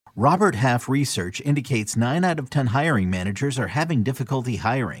Robert Half research indicates 9 out of 10 hiring managers are having difficulty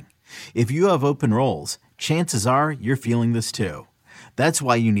hiring. If you have open roles, chances are you're feeling this too. That's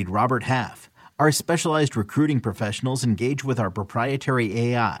why you need Robert Half. Our specialized recruiting professionals engage with our proprietary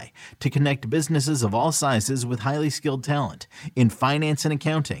AI to connect businesses of all sizes with highly skilled talent in finance and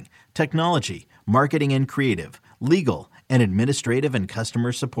accounting, technology, marketing and creative, legal, and administrative and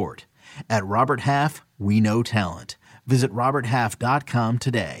customer support. At Robert Half, we know talent. Visit roberthalf.com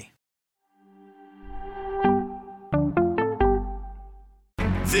today.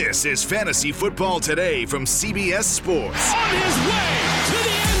 This is Fantasy Football Today from CBS Sports. On his way to the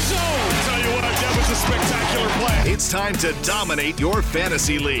end zone. Tell you what, that was a spectacular play. It's time to dominate your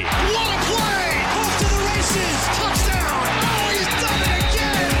fantasy league. What a play! Off to the races. Touchdown. Oh, he's done it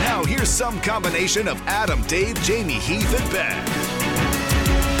again. Now here's some combination of Adam, Dave, Jamie, Heath, and Ben.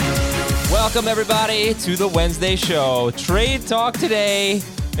 Welcome, everybody, to the Wednesday show. Trade Talk today.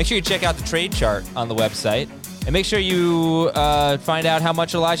 Make sure you check out the trade chart on the website. And make sure you find out how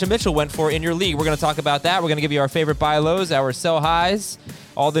much Elijah Mitchell went for in your league. We're going to talk about that. We're going to give you our favorite buy lows, our sell highs,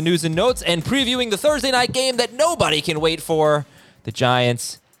 all the news and notes, and previewing the Thursday night game that nobody can wait for, the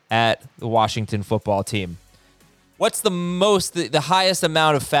Giants at the Washington football team. What's the highest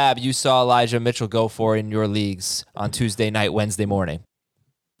amount of fab you saw Elijah Mitchell go for in your leagues on Tuesday night, Wednesday morning?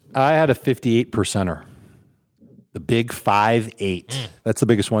 I had a 58%er. The big 5.8. That's the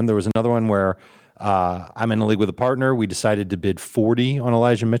biggest one. There was another one where I'm in a league with a partner. We decided to bid 40 on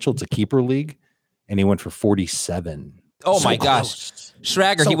Elijah Mitchell. It's a keeper league, and he went for 47. Oh, so my close. gosh.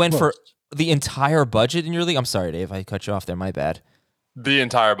 Schrager, So he went close. for the entire budget in your league? I'm sorry, Dave. I cut you off there. My bad. The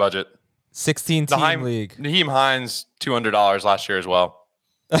entire budget. 16-team league. Naheem Hines, $200 last year as well.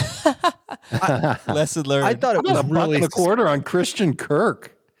 Lesson learned. I thought it was really a quarter on Christian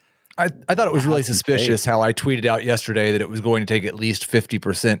Kirk. I thought it was really suspicious how I tweeted out yesterday that it was going to take at least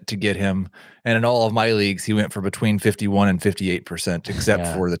 50% to get him. And in all of my leagues, he went for between 51 and 58%, except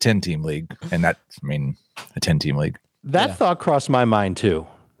for the 10-team league. And that's, a 10-team league. That thought crossed my mind too.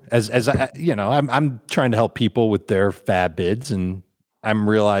 As I, I'm trying to help people with their fab bids, and I'm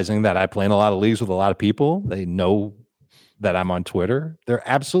realizing that I play in a lot of leagues with a lot of people. They know that I'm on Twitter. They're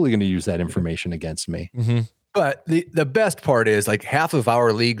absolutely going to use that information against me. Mm-hmm. But the best part is, like, half of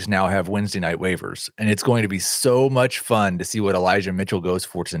our leagues now have Wednesday night waivers, and it's going to be so much fun to see what Elijah Mitchell goes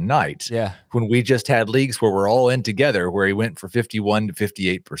for tonight. Yeah. When we just had leagues where we're all in together, where he went for 51 to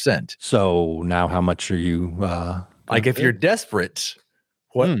 58%. So now how much are you like, if you're desperate,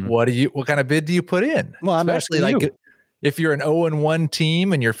 what kind of bid do you put in? Well, I'm especially asking like you. if you're an 0-1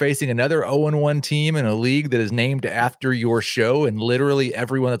 team and you're facing another 0-1 team in a league that is named after your show, and literally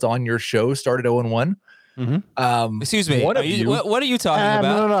everyone that's on your show started 0-1. Mm-hmm. Excuse me. What are you talking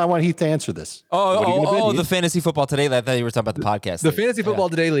about? No. I want Heath to answer this. The Fantasy Football Today. I thought you were talking about the podcast. The Fantasy Football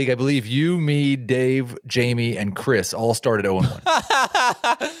Today League, I believe you, me, Dave, Jamie, and Chris all started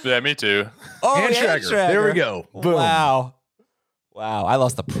 0-1. Yeah, me too. And Schrager. There we go. Boom. Wow. I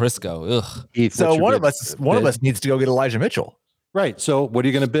lost the Prisco. Ugh. Heath, So what's your one of bid? us needs to go get Elijah Mitchell. Right. So what are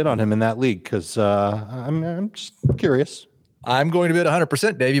you going to bid on him in that league? Because I'm just curious. I'm going to bid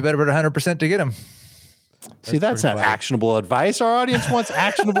 100%, Dave. You better bid 100% to get him. See, that's not actionable advice. Our audience wants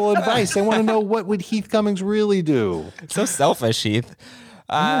actionable advice. They want to know, what would Heath Cummings really do? So selfish, Heath.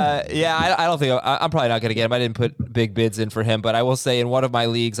 I don't think I'm probably not going to get him. I didn't put big bids in for him, but I will say in one of my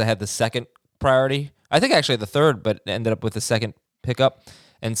leagues, I had the second priority. I think actually the third, but ended up with the second pickup.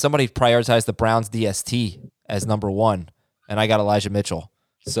 And somebody prioritized the Browns DST as number one, and I got Elijah Mitchell.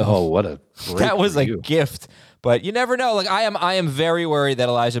 So what a great that was a you. gift. But you never know. Like I am very worried that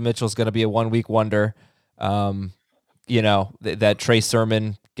Elijah Mitchell is going to be a 1 week wonder. That Trey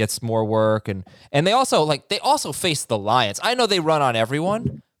Sermon gets more work, and they also face the Lions. I know they run on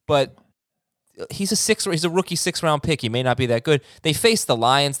everyone, but he's a rookie 6th round pick. He may not be that good. They face the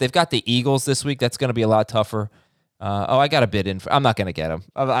Lions. They've got the Eagles this week. That's going to be a lot tougher. I got a bid in. I'm not going to get him.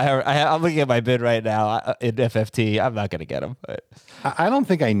 I'm looking at my bid right now in FFT. I'm not going to get him. But I don't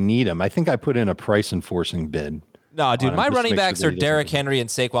think I need him. I think I put in a price enforcing bid. No, dude, my running backs are Derrick doesn't. Henry and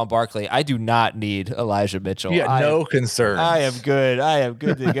Saquon Barkley. I do not need Elijah Mitchell. You got no concerns. I am good. I am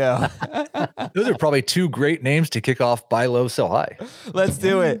good to go. Those are probably two great names to kick off buy low, sell high. Let's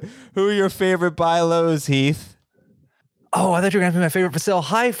do it. Who are your favorite buy lows, Heath? Oh, I thought you were going to be my favorite for sell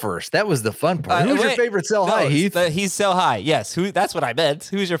high first. That was the fun part. Who's your favorite sell high, Heath? He's sell high. Yes. That's what I meant.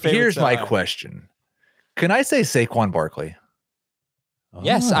 Who's your favorite? Here's my high? question. Can I say Saquon Barkley?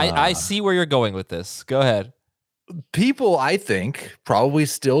 Yes, I see where you're going with this. Go ahead. People, I think, probably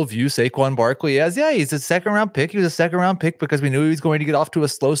still view Saquon Barkley as, he's a second-round pick. He was a second-round pick because we knew he was going to get off to a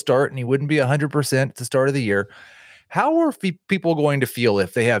slow start and he wouldn't be 100% at the start of the year. How are people going to feel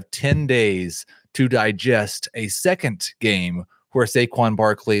if they have 10 days to digest a second game where Saquon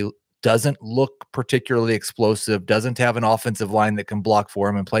Barkley doesn't look particularly explosive, doesn't have an offensive line that can block for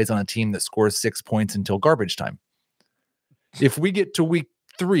him, and plays on a team that scores 6 points until garbage time? If we get to week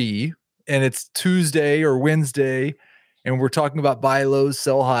 3 and it's Tuesday or Wednesday and we're talking about buy lows,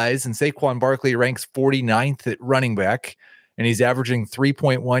 sell highs, and Saquon Barkley ranks 49th at running back, and he's averaging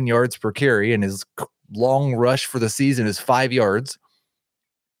 3.1 yards per carry, and his long rush for the season is 5 yards.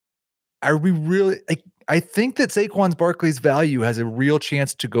 Are we really? I think that Saquon Barkley's value has a real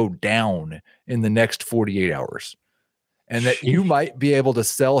chance to go down in the next 48 hours, and that you might be able to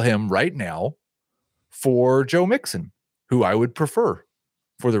sell him right now for Joe Mixon, who I would prefer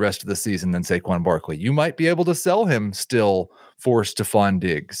for the rest of the season than Saquon Barkley. You might be able to sell him still for Stephon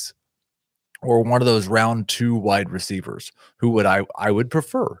Diggs or one of those round 2 wide receivers who I would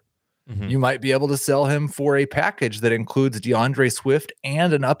prefer. Mm-hmm. You might be able to sell him for a package that includes DeAndre Swift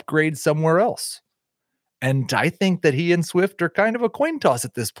and an upgrade somewhere else. And I think that he and Swift are kind of a coin toss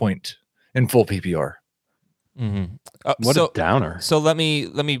at this point in full PPR. Mm-hmm. What a downer. So let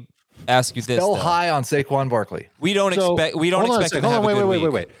me ask you this. Sell high on Saquon Barkley. We don't expect him to have a good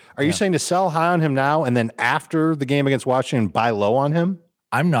week. Wait. Are you saying to sell high on him now and then after the game against Washington buy low on him?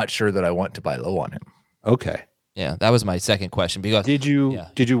 I'm not sure that I want to buy low on him. Okay. Yeah, that was my second question. Because did you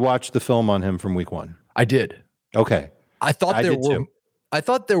watch the film on him from week 1? I did. Okay. I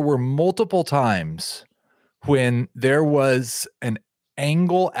thought there were multiple times when there was an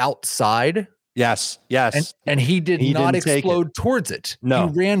angle outside. Yes. And he did not explode towards it. No.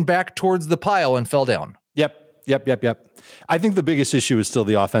 He ran back towards the pile and fell down. Yep. I think the biggest issue is still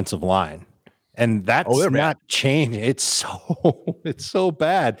the offensive line. And that's not changing. It's so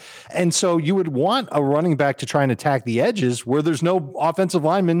bad. And so you would want a running back to try and attack the edges where there's no offensive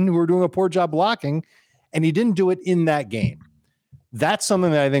linemen who are doing a poor job blocking, and he didn't do it in that game. That's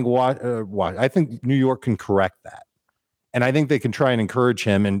something that I think I think New York can correct that. And I think they can try and encourage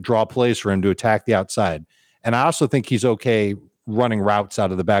him and draw plays for him to attack the outside. And I also think he's okay running routes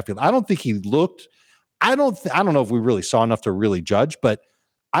out of the backfield. I don't think he looked I don't know if we really saw enough to really judge, but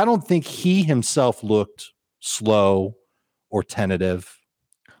I don't think he himself looked slow or tentative.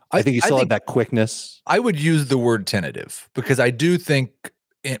 I think he still had that quickness. I would use the word tentative because I do think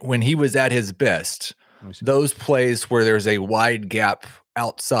when he was at his best, those plays where there's a wide gap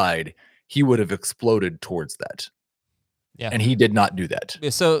outside, he would have exploded towards that. Yeah. And he did not do that.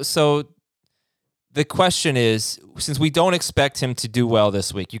 So the question is, since we don't expect him to do well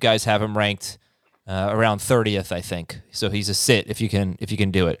this week, you guys have him ranked around 30th, I think. So he's a sit if you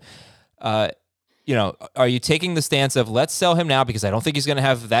can do it. Are you taking the stance of let's sell him now because I don't think he's going to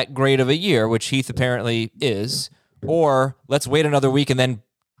have that great of a year, which Heath apparently is, or let's wait another week and then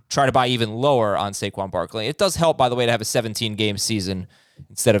try to buy even lower on Saquon Barkley? It does help, by the way, to have a 17-game season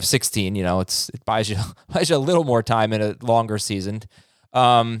instead of 16. It buys you a little more time in a longer season.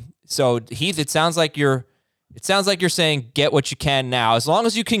 So Heath, it sounds like you're saying get what you can now, as long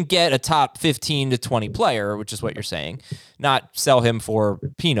as you can get a top 15 to 20 player, which is what you're saying, not sell him for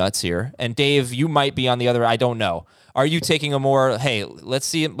peanuts here. And Dave, you might be on the other. I don't know. Are you taking a more, hey,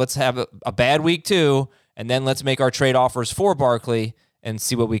 let's have a bad week too, and then let's make our trade offers for Barkley and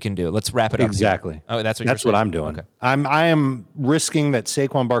see what we can do. Let's wrap it up. Exactly. Here. Oh, that's what I'm doing. Okay. I am risking that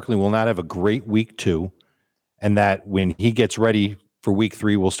Saquon Barkley will not have a great week 2, and that when he gets ready for week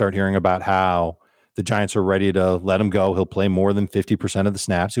 3, we'll start hearing about how the Giants are ready to let him go. He'll play more than 50% of the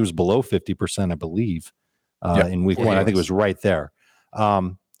snaps. He was below 50%, I believe, in week 1. I think it was right there.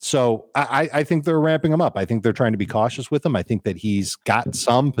 So I think they're ramping him up. I think they're trying to be cautious with him. I think that he's got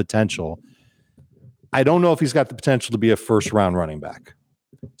some potential. I don't know if he's got the potential to be a first-round running back.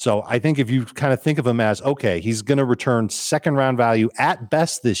 So I think if you kind of think of him as, okay, he's going to return second-round value at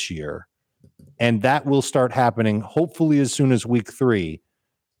best this year, and that will start happening hopefully as soon as week 3,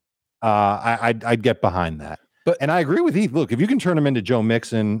 I'd get behind that. And I agree with Heath. Look, if you can turn him into Joe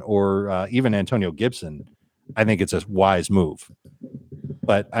Mixon or even Antonio Gibson, I think it's a wise move.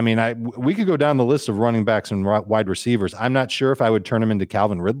 But, I mean, we could go down the list of running backs and wide receivers. I'm not sure if I would turn him into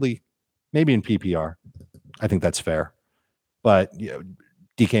Calvin Ridley, maybe in PPR. I think that's fair. But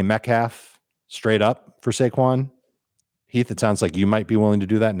DK Metcalf, straight up for Saquon. Heath, it sounds like you might be willing to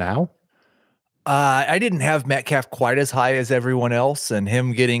do that now. I didn't have Metcalf quite as high as everyone else, and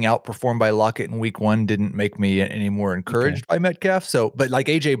him getting outperformed by Lockett in week 1 didn't make me any more encouraged by Metcalf. So, but like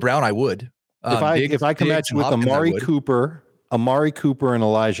AJ Brown, I would. If I come at you with Amari Cooper, and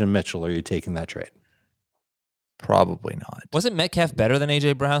Elijah Mitchell, are you taking that trade? Probably not. Wasn't Metcalf better than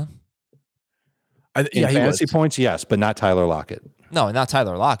AJ Brown? In fantasy points, yes, but not Tyler Lockett. No, not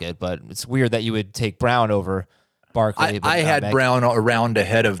Tyler Lockett, but it's weird that you would take Brown over Barkley. I had Brown around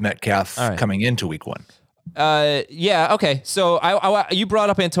ahead of Metcalf coming into week 1. Yeah. Okay. So you brought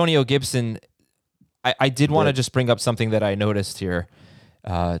up Antonio Gibson. I did want to just bring up something that I noticed here.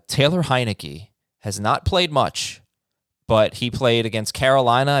 Taylor Heineke has not played much, but he played against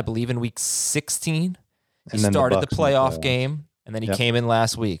Carolina, I believe, in week 16. He started the playoff game, and then he came in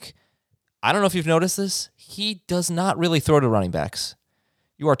last week. I don't know if you've noticed this. He does not really throw to running backs.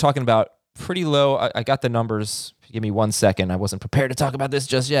 You are talking about pretty low. I got the numbers. Give me 1 second. I wasn't prepared to talk about this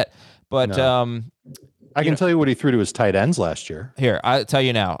just yet. But I can tell you what he threw to his tight ends last year. Here, I'll tell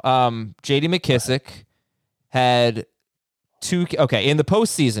you now. J.D. McKissick had in the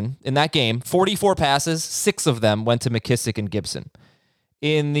postseason, in that game, 44 passes, 6 of them went to McKissick and Gibson.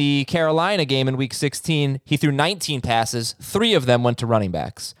 In the Carolina game in week 16, he threw 19 passes, 3 of them went to running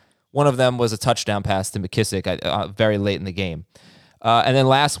backs. One of them was a touchdown pass to McKissick very late in the game. And then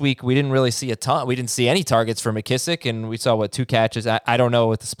last week, we didn't really see a ton. We didn't see any targets for McKissick, and we saw, 2 catches. I don't know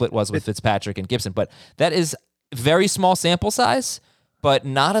what the split was with Fitzpatrick and Gibson, but that is very small sample size, but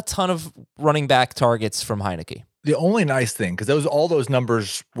not a ton of running back targets from Heineke. The only nice thing, because all those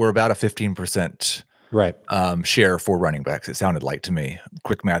numbers were about a 15% share for running backs, it sounded like to me.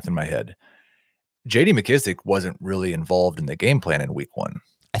 Quick math in my head. J.D. McKissick wasn't really involved in the game plan in week 1.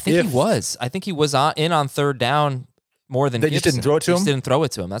 I think he was. I think he was in on third down more than they Gibson. Just didn't throw it to him? Just didn't throw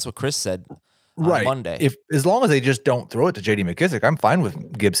it to him. That's what Chris said on Monday. As long as they just don't throw it to J.D. McKissick, I'm fine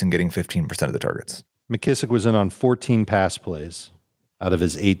with Gibson getting 15% of the targets. McKissick was in on 14 pass plays out of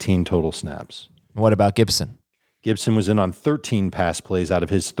his 18 total snaps. What about Gibson? Gibson was in on 13 pass plays out of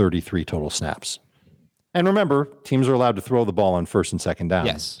his 33 total snaps. And remember, teams are allowed to throw the ball on first and second down.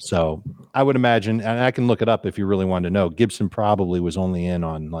 Yes. So I would imagine, and I can look it up if you really wanted to know, Gibson probably was only in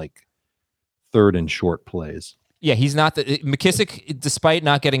on like third and short plays. Yeah, he's not McKissick, despite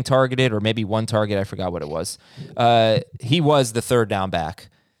not getting targeted, or maybe one target, I forgot what it was. He was the third down back.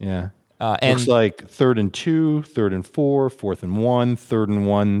 Yeah. And looks like 3rd and 2, 3rd and 4, 4th and 1, 3rd and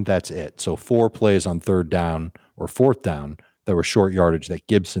 1. That's it. So 4 plays on 3rd down or 4th down that were short yardage that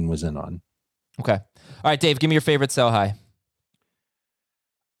Gibson was in on. Okay. All right, Dave, give me your favorite sell high.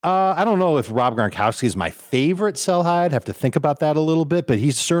 I don't know if Rob Gronkowski is my favorite sell high. I'd have to think about that a little bit, but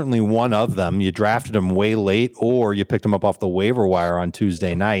he's certainly one of them. You drafted him way late, or you picked him up off the waiver wire on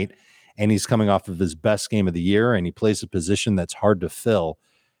Tuesday night, and he's coming off of his best game of the year, and he plays a position that's hard to fill.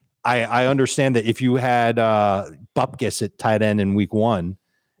 I understand that if you had Bupkis at tight end in week 1,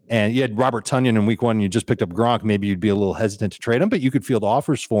 and you had Robert Tonyan in week 1, and you just picked up Gronk, maybe you'd be a little hesitant to trade him, but you could field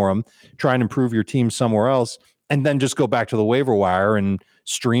offers for him, try and improve your team somewhere else, and then just go back to the waiver wire and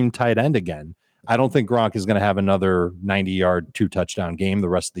stream tight end again. I don't think Gronk is going to have another 90-yard, 2-touchdown game the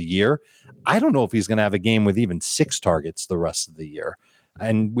rest of the year. I don't know if he's going to have a game with even 6 targets the rest of the year.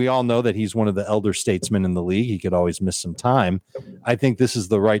 And we all know that he's one of the elder statesmen in the league. He could always miss some time. I think this is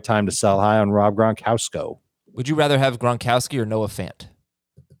the right time to sell high on Rob Gronkowski. Would you rather have Gronkowski or Noah Fant?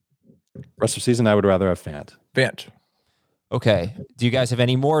 Rest of the season, I would rather have Fant. Fant. Okay. Do you guys have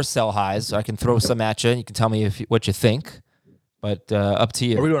any more sell highs? I can throw some at you. You can tell me what you think, but up to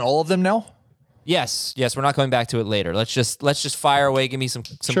you. Are we doing all of them now? Yes. We're not coming back to it later. Let's just fire away. Give me some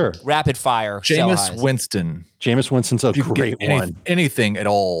sure. rapid fire. Jameis Winston. Jameis Winston's a great one. Anything at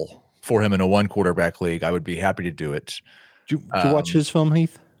all for him in a 1-quarterback league, I would be happy to do it. Did you watch his film,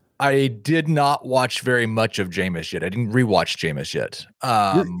 Heath? I did not watch very much of Jameis yet. I didn't rewatch Jameis yet.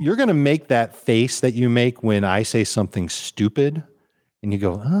 You're going to make that face that you make when I say something stupid, and you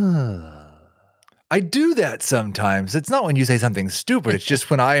go, I do that sometimes. It's not when you say something stupid. It's just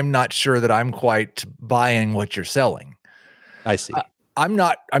when I am not sure that I'm quite buying what you're selling. I see. I'm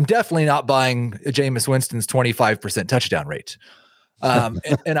definitely not buying Jameis Winston's 25% touchdown rate.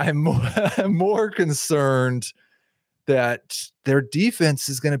 And I'm more concerned that their defense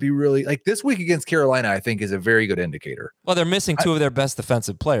is going to be really, like, this week against Carolina, I think is a very good indicator. Well, they're missing 2 of their best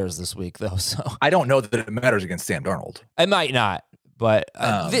defensive players this week, though. So I don't know that it matters against Sam Darnold. It might not, but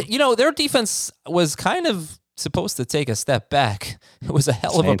their defense was kind of supposed to take a step back. It was a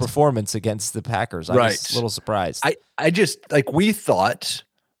hell of a performance against the Packers. I was a little surprised. I just, like, we thought,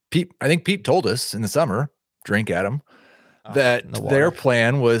 I think Pete told us in the summer, drink at him, that their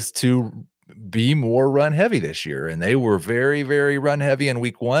plan was to be more run heavy this year. And they were very, very run heavy in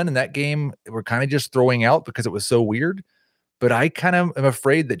week 1. And that game we're kind of just throwing out because it was so weird. But I kind of am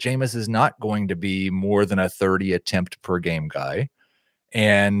afraid that Jameis is not going to be more than a 30 attempt per game guy.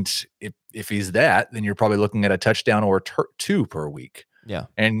 And if he's that, then you're probably looking at a touchdown or 2 per week. Yeah.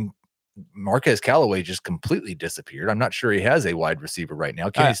 And Marquez Callaway just completely disappeared. I'm not sure he has a wide receiver right now.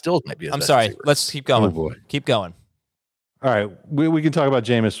 Kenny Stills might be his best receiver. Let's keep going. Oh, boy. Keep going. All right. We can talk about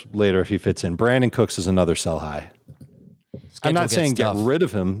Jameis later if he fits in. Brandon Cooks is another sell high. I'm not saying get rid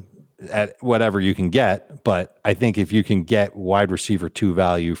of him at whatever you can get, but I think if you can get wide receiver 2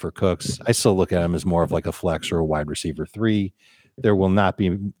 value for Cooks, I still look at him as more of like a flex or a wide receiver 3. There will not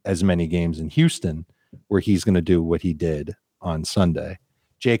be as many games in Houston where he's going to do what he did on Sunday.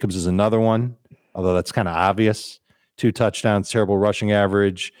 Jacobs is another one, although that's kind of obvious. 2 touchdowns, terrible rushing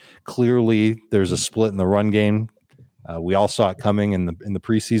average. Clearly, there's a split in the run game. We all saw it coming in the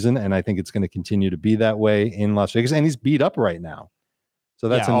preseason, and I think it's going to continue to be that way in Las Vegas. And he's beat up right now, so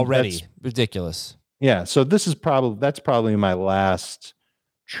that's already ridiculous. Yeah, so that's probably my last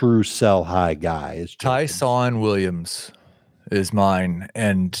true sell high guy. Is Tyson Williams is mine,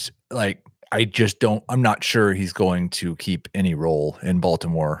 and like I'm not sure he's going to keep any role in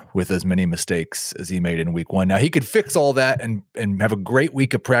Baltimore with as many mistakes as he made in week 1. Now he could fix all that and have a great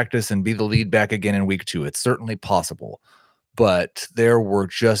week of practice and be the lead back again in week 2. It's certainly possible, but there were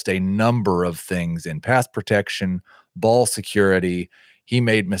just a number of things in pass protection, ball security. He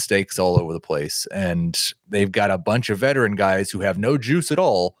made mistakes all over the place, and they've got a bunch of veteran guys who have no juice at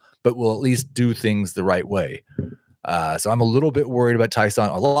all, but will at least do things the right way. So I'm a little bit worried about Tyson,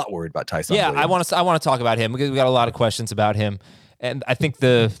 a lot worried about Tyson. Yeah, Williams. I want to talk about him because we got a lot of questions about him. And I think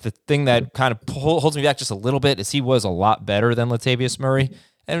the thing that kind of holds me back just a little bit is he was a lot better than Latavius Murray.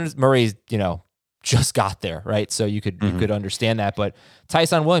 And Murray, just got there, right? So you could understand that. But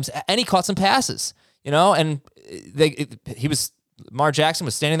Tyson Williams, and he caught some passes, and Lamar Jackson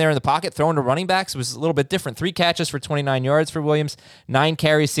was standing there in the pocket throwing to running backs. It was a little bit different. 3 catches for 29 yards for Williams, 9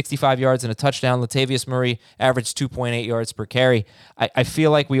 carries, 65 yards, and a touchdown. Latavius Murray averaged 2.8 yards per carry. I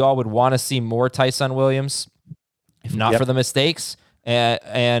feel like we all would want to see more Tyson Williams, if not for the mistakes.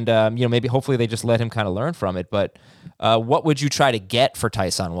 And maybe hopefully they just let him kind of learn from it. But what would you try to get for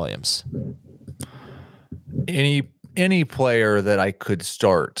Tyson Williams? Any player that I could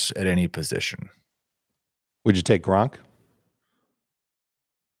start at any position. Would you take Gronk?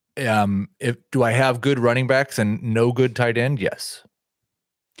 Do I have good running backs and no good tight end? Yes.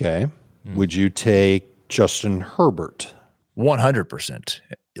 Okay. Would you take Justin Herbert? 100%.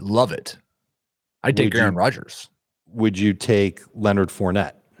 Love it. I'd take Aaron Rodgers. Would you take Leonard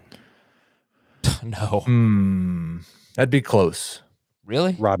Fournette? No. That'd be close.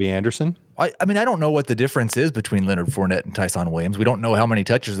 Really? Robbie Anderson? I mean, I don't know what the difference is between Leonard Fournette and Tyson Williams. We don't know how many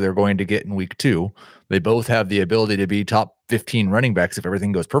touches they're going to get in week 2. They both have the ability to be top 15 running backs if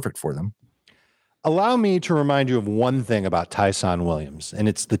everything goes perfect for them. Allow me to remind you of one thing about Tyson Williams, and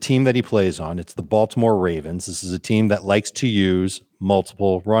it's the team that he plays on. It's the Baltimore Ravens. This is a team that likes to use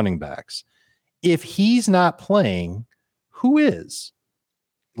multiple running backs. If he's not playing, who is?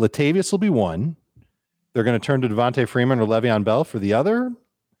 Latavius will be one. They're going to turn to Devontae Freeman or Le'Veon Bell for the other.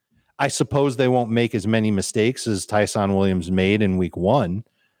 I suppose they won't make as many mistakes as Tyson Williams made in week 1.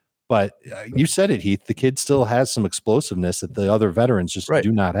 But you said it, Heath. The kid still has some explosiveness that the other veterans just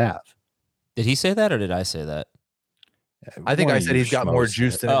do not have. Did he say that or did I say that? I think I said he's got more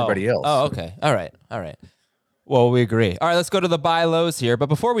juice than everybody else. Oh, okay. All right. Well, we agree. All right, let's go to the buy lows here. But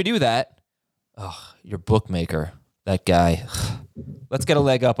before we do that, your bookmaker, that guy. Let's get a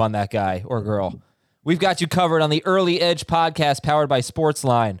leg up on that guy or girl. We've got you covered on the Early Edge podcast powered by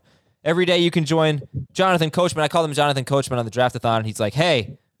Sportsline. Every day you can join Jonathan Coachman. I called him Jonathan Coachman on the Draftathon, and he's like,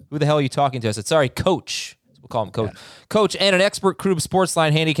 hey, who the hell are you talking to? I said, sorry, Coach. We'll call him Coach. Yeah. Coach and an expert crew of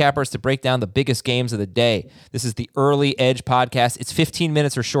Sportsline handicappers to break down the biggest games of the day. This is the Early Edge podcast. It's 15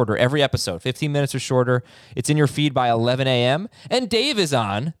 minutes or shorter every episode, 15 minutes or shorter. It's in your feed by 11 a.m. And Dave is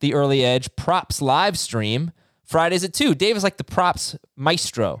on the Early Edge props live stream Fridays at 2. Dave is like the props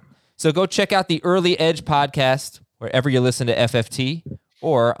maestro. So go check out the Early Edge podcast wherever you listen to FFT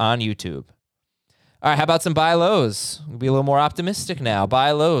or on YouTube. All right, how about some buy lows? We'll be a little more optimistic now.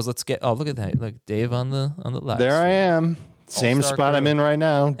 Buy lows. Let's get. Oh, look at that! Look, Dave on the live. There I am. Same spot I'm in right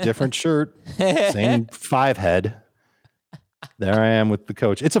now. Different shirt. Same 5 head. There I am with the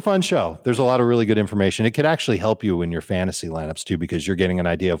coach. It's a fun show. There's a lot of really good information. It could actually help you in your fantasy lineups too, because you're getting an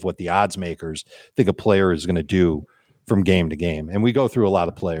idea of what the odds makers think a player is going to do from game to game. And we go through a lot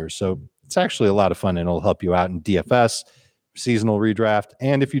of players, so it's actually a lot of fun, and it'll help you out in DFS. Seasonal redraft,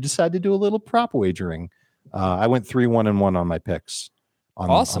 and if you decide to do a little prop wagering, I went 3-1-1 on my picks on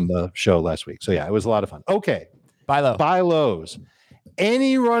the show last week. So yeah, it was a lot of fun. Okay, buy lows.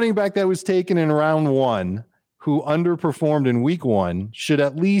 Any running back that was taken in round 1 who underperformed in week 1 should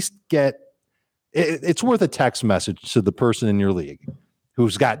at least get. It's worth a text message to the person in your league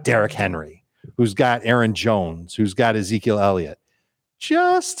who's got Derrick Henry, who's got Aaron Jones, who's got Ezekiel Elliott.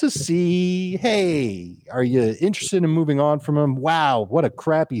 just to see, hey, are you interested in moving on from him? Wow, what a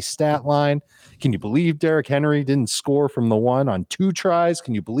crappy stat line. Can you believe Derrick Henry didn't score from the one on 2 tries?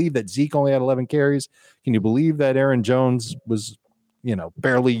 Can you believe that Zeke only had 11 carries? Can you believe that Aaron Jones was,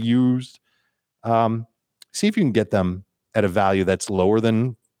 barely used? See if you can get them at a value that's lower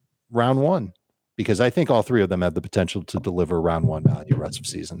than round 1, because I think all 3 of them have the potential to deliver round 1 value rest of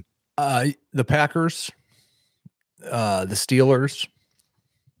season. The Packers, the Steelers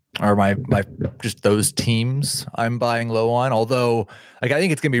are my just those teams I'm buying low on. Although, I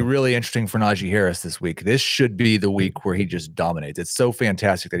think it's going to be really interesting for Najee Harris this week. This should be the week where he just dominates. It's so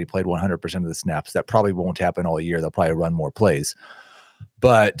fantastic that he played 100% of the snaps. That probably won't happen all year. They'll probably run more plays,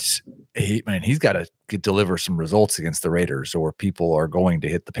 but he's got to deliver some results against the Raiders, or people are going to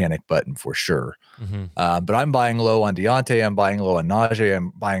hit the panic button for sure. Mm-hmm. But I'm buying low on Deontay. I'm buying low on Najee.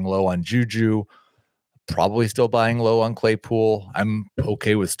 I'm buying low on Juju. Probably still buying low on Claypool. I'm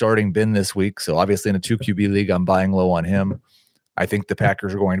okay with starting Ben this week. So obviously in a 2 QB league, I'm buying low on him. I think the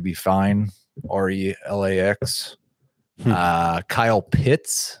Packers are going to be fine. RELAX. Kyle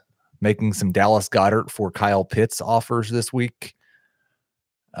Pitts, making some Dallas Goedert for Kyle Pitts offers this week.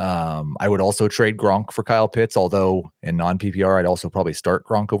 I would also trade Gronk for Kyle Pitts, although in non-PPR, I'd also probably start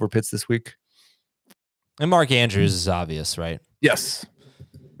Gronk over Pitts this week. And Mark Andrews is obvious, right? Yes.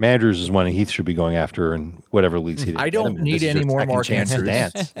 Andrews is one Heath should be going after in whatever leagues he did. I don't need any more Mark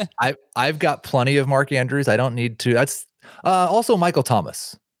Andrews. I've got plenty of Mark Andrews. I don't need to. That's also Michael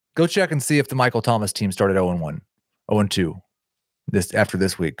Thomas. Go check and see if the Michael Thomas team started 0-1, 0-2 after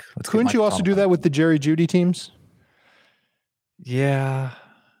this week. Couldn't you also do that with the Jerry Jeudy teams? Yeah.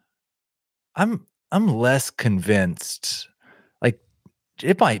 I'm less convinced. Like,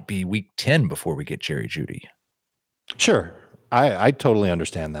 it might be week 10 before we get Jerry Jeudy. Sure. I totally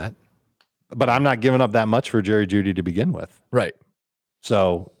understand that, but I'm not giving up that much for Jerry Jeudy to begin with. Right.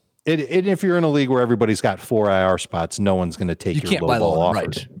 So if you're in a league where everybody's got 4 IR spots, no one's going to take your low ball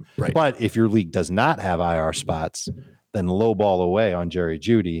offers. Right. But if your league does not have IR spots, then low ball away on Jerry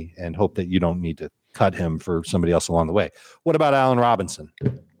Jeudy and hope that you don't need to cut him for somebody else along the way. What about Allen Robinson?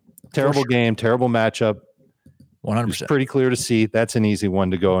 Terrible game, terrible matchup. 100%. It's pretty clear to see. That's an easy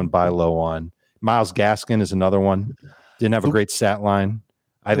one to go and buy low on. Myles Gaskin is another one. Didn't have a great stat line.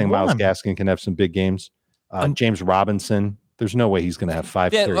 I think Myles Gaskin can have some big games. James Robinson, there's no way he's going to have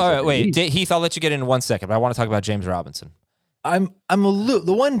 5 carries. All right, wait, Heath, I'll let you get in 1 second, but I want to talk about James Robinson. The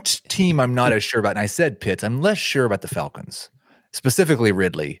one team I'm not as sure about, and I said Pitts, I'm less sure about the Falcons, specifically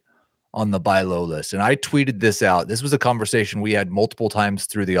Ridley on the buy low list. And I tweeted this out. This was a conversation we had multiple times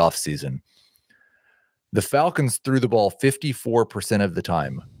through the offseason. The Falcons threw the ball 54% of the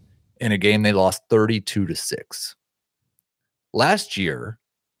time in a game they lost 32-6. Last year,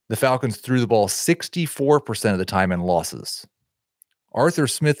 the Falcons threw the ball 64% of the time in losses. Arthur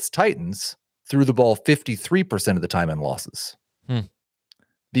Smith's Titans threw the ball 53% of the time in losses.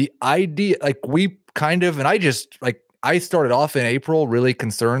 The idea, I started off in April really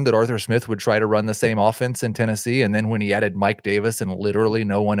concerned that Arthur Smith would try to run the same offense in Tennessee. And then when he added Mike Davis and literally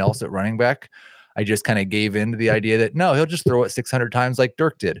no one else at running back, I just kind of gave in to the idea that no, he'll just throw it 600 times like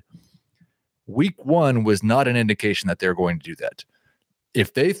Dirk did. Week 1 was not an indication that they're going to do that.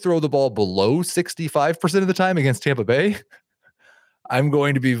 If they throw the ball below 65% of the time against Tampa Bay, I'm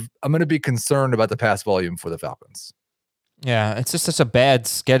going to be concerned about the pass volume for the Falcons. Yeah, it's just such a bad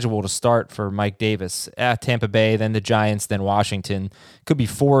schedule to start for Mike Davis at Tampa Bay, then the Giants, then Washington. Could be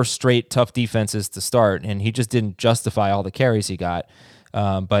 4 straight tough defenses to start, and he just didn't justify all the carries he got.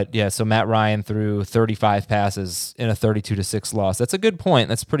 But yeah, so Matt Ryan threw 35 passes in a 32-6 loss. That's a good point.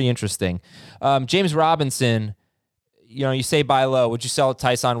 That's pretty interesting. James Robinson, you say buy low. Would you sell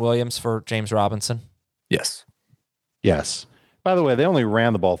Tyson Williams for James Robinson? Yes. By the way, they only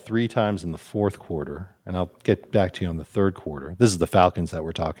ran the ball 3 times in the 4th quarter, and I'll get back to you on the 3rd quarter. This is the Falcons that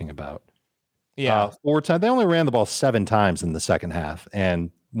we're talking about. Yeah. 4 times. They only ran the ball 7 times in the second half,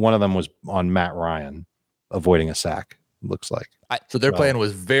 and one of them was on Matt Ryan avoiding a sack. Looks like. So their plan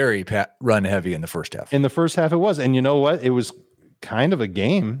was very run heavy in the first half. In the first half, it was. And you know what? It was kind of a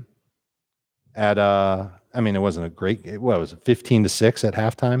game at, it wasn't a great, what was it, 15-6 at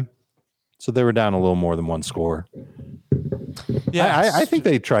halftime? So they were down a little more than 1 score. Yeah. I think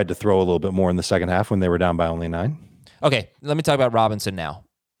they tried to throw a little bit more in the second half when they were down by only 9. Okay. Let me talk about Robinson now.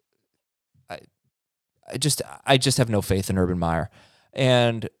 I just have no faith in Urban Meyer.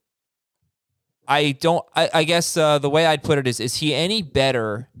 And I guess the way I'd put it is he any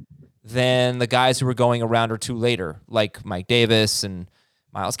better than the guys who were going a round or 2 later, like Mike Davis and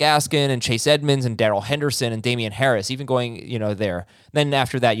Myles Gaskin and Chase Edmonds and Darrell Henderson and Damian Harris, even going, there. Then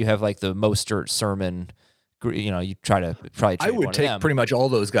after that, you have like the Mostert, Sermon, you try to probably trade I would one take of them. pretty much all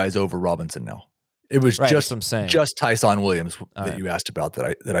those guys over Robinson now. It was Right, that's just what I'm saying. just Tyson Williams that right. you asked about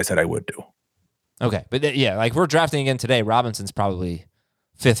that I said I would do. Okay, but like we're drafting again today. Robinson's probably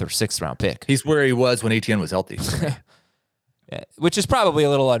 5th or 6th round pick. He's where he was when Etienne was healthy. Yeah, which is probably a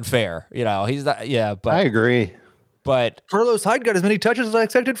little unfair. He's not. Yeah, but I agree. But Carlos Hyde got as many touches as I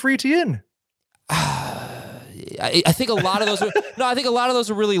expected for Etienne. I think a lot of those. I think a lot of those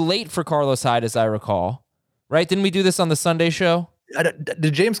were really late for Carlos Hyde, as I recall. Right? Didn't we do this on the Sunday show?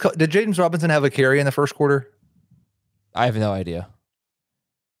 Did James Robinson have a carry in the first quarter? I have no idea.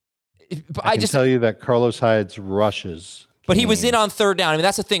 But I can tell you that Carlos Hyde's rushes. But he was in on 3rd down. I mean,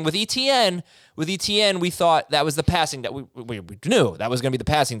 that's the thing with Etienne. With Etienne, we thought that was the passing that we knew that was going to be the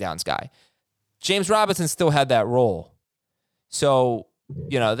passing downs guy. James Robinson still had that role, so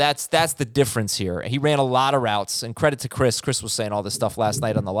that's the difference here. He ran a lot of routes, and credit to Chris. Chris was saying all this stuff last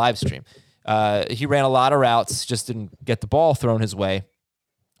night on the live stream. He ran a lot of routes, just didn't get the ball thrown his way.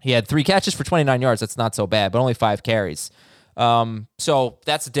 He had 3 catches for 29 yards. That's not so bad, but only 5 carries. So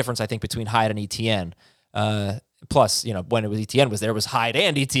that's the difference, I think, between Hyde and Etienne. Plus, when it was Etienne was there, it was Hyde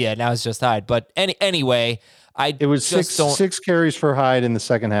and Etienne. Now it's just Hyde. But anyway, it was six carries for Hyde in the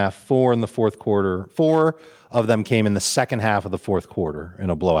second half, 4 in the fourth quarter. 4 of them came in the second half of the fourth quarter in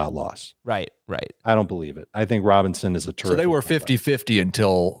a blowout loss. Right. I don't believe it. I think Robinson is a terrific. So they were 50-50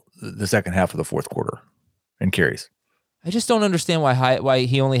 until the second half of the fourth quarter in carries. I just don't understand why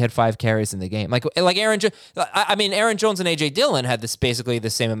he only had 5 carries in the game. Like Aaron Jones and AJ Dillon had basically the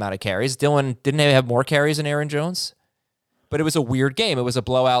same amount of carries. Dillon didn't have more carries than Aaron Jones, but it was a weird game. It was a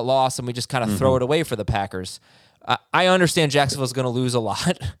blowout loss, and we just kind of throw it away for the Packers. I understand Jacksonville's going to lose a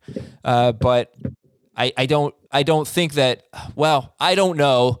lot, but I don't think that. Well, I don't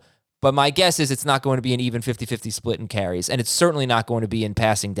know, but my guess is it's not going to be an even 50-50 split in carries, and it's certainly not going to be in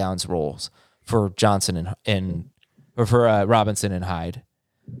passing downs roles for Johnson or for Robinson and Hyde.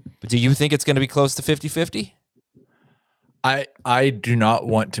 But do you think it's going to be close to 50-50? I do not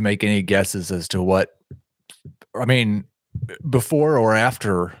want to make any guesses as to what, before or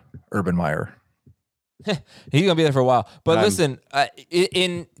after Urban Meyer. He's going to be there for a while. But listen,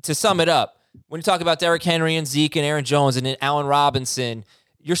 to sum it up, when you talk about Derrick Henry and Zeke and Aaron Jones and Allen Robinson,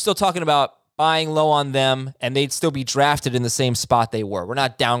 you're still talking about buying low on them, and they'd still be drafted in the same spot they were. We're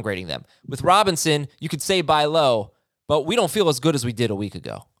not downgrading them. With Robinson, you could say buy low, but we don't feel as good as we did a week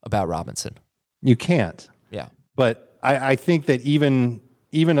ago about Robinson. You can't. Yeah. But I think that even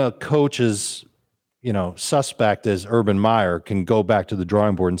a coach as suspect as Urban Meyer can go back to the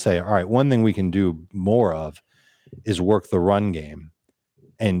drawing board and say, all right, one thing we can do more of is work the run game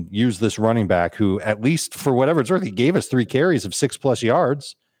and use this running back who, at least for whatever it's worth, he gave us 3 carries of 6+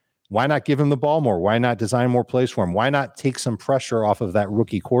 yards. Why not give him the ball more? Why not design more plays for him? Why not take some pressure off of that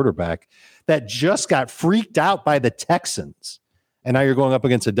rookie quarterback that just got freaked out by the Texans? And now you're going up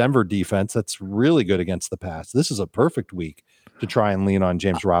against a Denver defense that's really good against the pass. This is a perfect week to try and lean on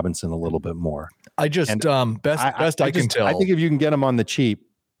James Robinson a little bit more. I just, best I can tell. I think if you can get him on the cheap,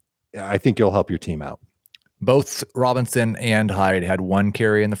 I think you'll help your team out. Both Robinson and Hyde had 1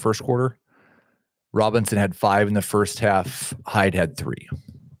 carry in the first quarter. Robinson had 5 in the first half. Hyde had 3.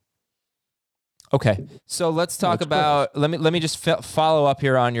 Okay, so let's talk about. Let me just follow up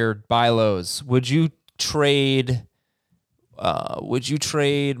here on your buy lows. Would you trade Myles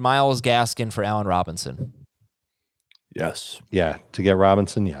Gaskin for Allen Robinson? Yes. Yeah, to get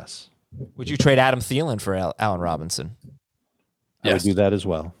Robinson, yes. Would you trade Adam Thielen for Allen Robinson? I would do that as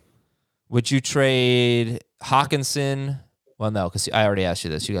well. Would you trade Hawkinson? Well, no, because I already asked you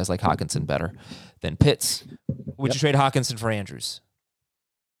this. You guys like Hawkinson better than Pitts. Would you trade Hawkinson for Andrews?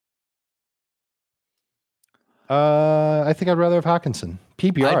 I think I'd rather have Hawkinson.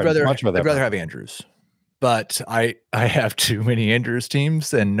 PPR, I'd rather have Andrews. But I have too many Andrews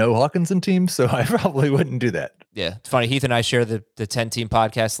teams and no Hawkinson teams, so I probably wouldn't do that. Yeah, it's funny. Heath and I share the 10-team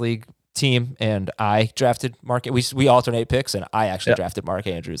podcast league team, and I drafted Mark. We alternate picks, and I actually drafted Mark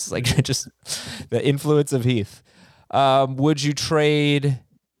Andrews. Like just the influence of Heath. Would you trade?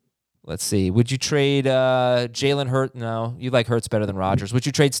 Let's see. Would you trade Jalen Hurts? No, you like Hurts better than Rodgers. Would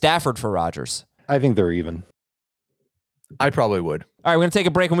you trade Stafford for Rodgers? I think they're even. I probably would. All right, we're going to take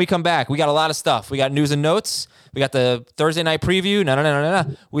a break. When we come back, we got a lot of stuff. We got news and notes. We got the Thursday night preview.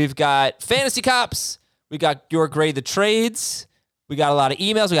 No. We've got Fantasy Cops. We got Your Grade the Trades. We got a lot of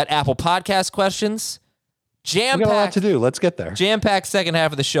emails. We got Apple Podcast questions. We got a lot to do. Let's get there. Jam-packed second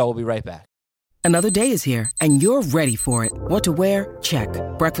half of the show. We'll be right back. Another day is here, and you're ready for it. What to wear? Check.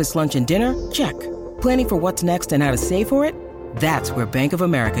 Breakfast, lunch, and dinner? Check. Planning for what's next and how to save for it? That's where Bank of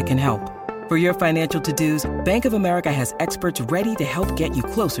America can help. For your financial to-dos, Bank of America has experts ready to help get you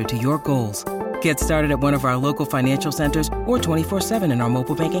closer to your goals. Get started at one of our local financial centers or 24/7 in our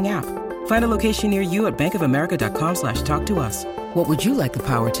mobile banking app. Find a location near you at bankofamerica.com/talktous. What would you like the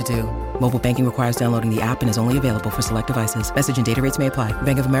power to do? Mobile banking requires downloading the app and is only available for select devices. Message and data rates may apply.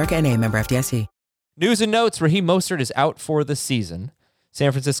 Bank of America N.A., member FDIC. News and notes, Raheem Mostert is out for the season.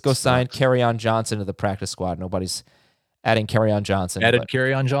 San Francisco signed Kerryon Johnson to the practice squad. Nobody's adding Kerryon Johnson. Added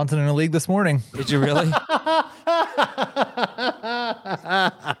Kerryon Johnson in the league this morning. Did you really?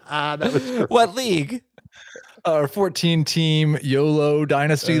 That was What league? Our 14-team YOLO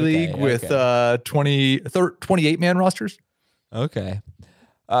Dynasty League with 28-man rosters. Okay.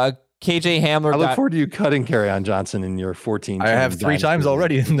 KJ Hamler I look forward to you cutting Kerryon Johnson in your 14. I have 3 times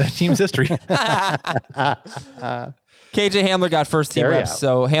already in the team's history. KJ Hamler got first team reps,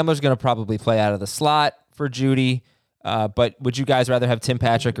 so Hamler's going to probably play out of the slot for Judy. But would you guys rather have Tim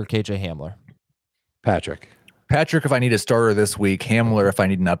Patrick or KJ Hamler? Patrick if I need a starter this week. Hamler if I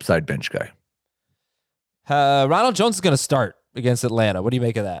need an upside bench guy. Ronald Jones is going to start against Atlanta. What do you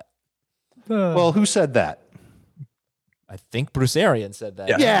make of that? Well, who said that? I think Bruce Arians said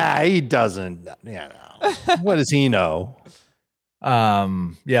that. Yeah, he doesn't. What does he know?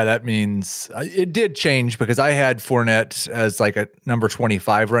 That means it did change because I had Fournette as like a number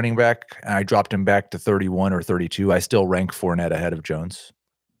 25 running back, and I dropped him back to 31 or 32. I still rank Fournette ahead of Jones.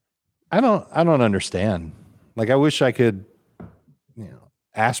 I don't understand. Like, I wish I could,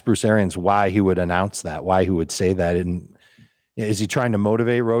 ask Bruce Arians why he would announce that, why he would say that. And is he trying to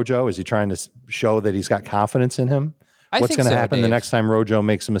motivate Rojo? Is he trying to show that he's got confidence in him? What's going to happen the next time Rojo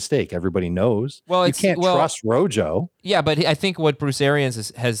makes a mistake? Everybody knows. Well, you can't trust Rojo. Yeah, but I think what Bruce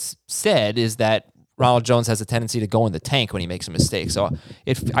Arians has said is that Ronald Jones has a tendency to go in the tank when he makes a mistake. So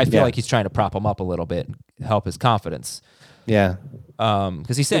I feel like he's trying to prop him up a little bit and help his confidence. Yeah.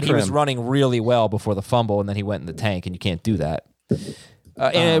 Because he said he was running really well before the fumble, and then he went in the tank, and you can't do that.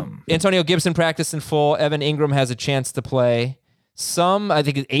 Antonio Gibson practiced in full. Evan Ingram has a chance to play. I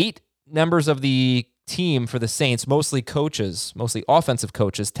think 8 members of the team for the Saints, mostly offensive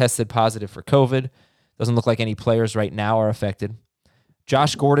coaches, tested positive for COVID. Doesn't look like any players right now are affected.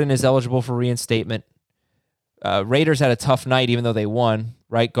 Josh Gordon is eligible for reinstatement. Raiders had a tough night even though they won.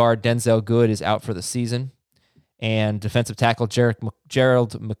 Right guard Denzel Good is out for the season. And defensive tackle Gerald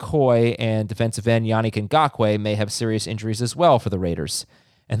McCoy and defensive end Yannick Ngakoue may have serious injuries as well for the Raiders.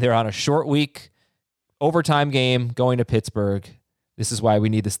 And they're on a short week, overtime game, going to Pittsburgh. This is why we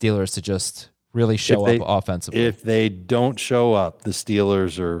need the Steelers to just really show up offensively. If they don't show up, the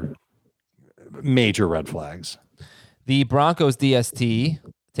Steelers are major red flags. The Broncos DST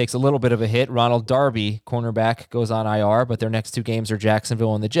takes a little bit of a hit. Ronald Darby, cornerback, goes on IR, but their next 2 games are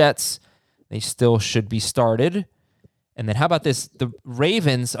Jacksonville and the Jets. They still should be started. And then how about this? The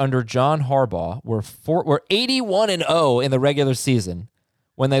Ravens under John Harbaugh were 81-0 in the regular season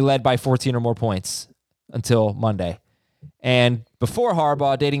when they led by 14 or more points until Monday. And before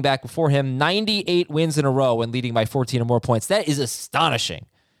Harbaugh, dating back before him, 98 wins in a row when leading by 14 or more points. That is astonishing.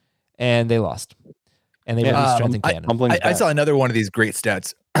 And they lost. And they released strength in Canada. I saw another one of these great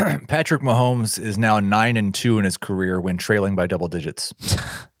stats. Patrick Mahomes is now 9-2 in his career when trailing by double digits.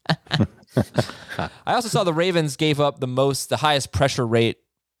 I also saw the Ravens gave up the highest pressure rate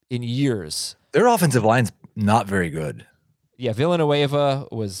in years. Their offensive line's not very good. Yeah, Villanueva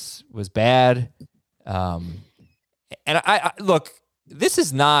was bad. And I look, this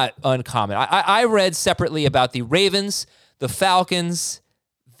is not uncommon. I read separately about the Ravens, the Falcons,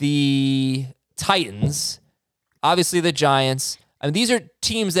 the Titans, obviously the Giants. I mean, these are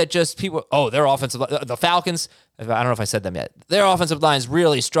teams that just people, their offensive, the Falcons, I don't know if I said them yet. Their offensive lines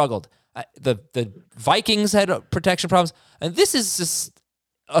really struggled. The Vikings had protection problems. And this is just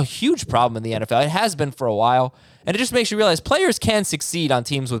a huge problem in the NFL. It has been for a while. And it just makes you realize players can succeed on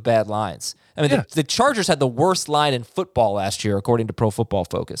teams with bad lines. I mean, the Chargers had the worst line in football last year, according to Pro Football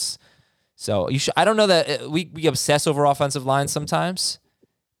Focus. So I don't know that we obsess over offensive lines sometimes.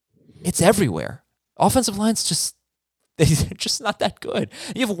 It's everywhere. Offensive lines they're just not that good.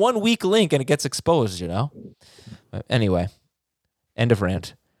 You have one weak link and it gets exposed, But anyway, end of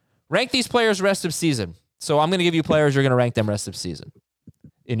rant. Rank these players rest of season. So I'm going to give you players, you're going to rank them rest of season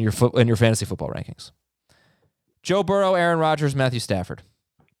in your fantasy football rankings. Joe Burrow, Aaron Rodgers, Matthew Stafford.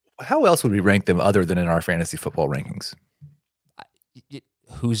 How else would we rank them other than in our fantasy football rankings?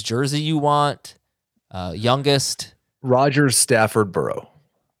 Whose jersey you want, youngest. Rodgers, Stafford, Burrow.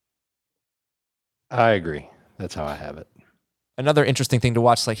 I agree. That's how I have it. Another interesting thing to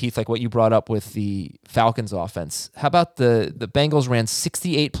watch, like Heath, like what you brought up with the Falcons offense. How about the Bengals ran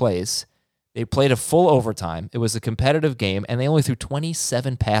 68 plays. They played a full overtime. It was a competitive game, and they only threw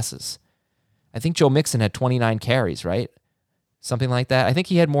 27 passes. I think Joe Mixon had 29 carries, right? Something like that. I think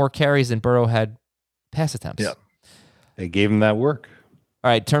he had more carries than Burrow had pass attempts. Yeah. They gave him that work. All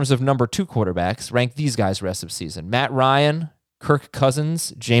right, in terms of number 2 quarterbacks, rank these guys rest of season. Matt Ryan, Kirk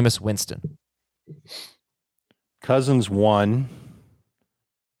Cousins, Jameis Winston. Cousins 1.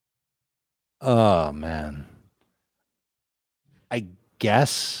 Oh, man. I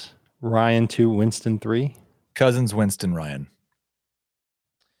guess Ryan 2, Winston 3. Cousins, Winston, Ryan.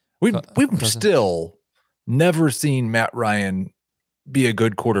 We've Cousins. still never seen Matt Ryan be a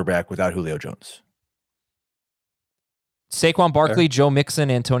good quarterback without Julio Jones. Saquon Barkley, Joe Mixon,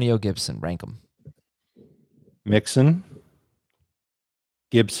 Antonio Gibson. Rank them. Mixon,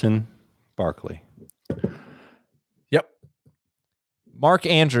 Gibson, Barkley. Yep. Mark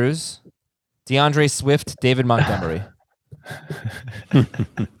Andrews, DeAndre Swift, David Montgomery.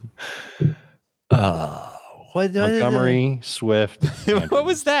 Montgomery, Swift. What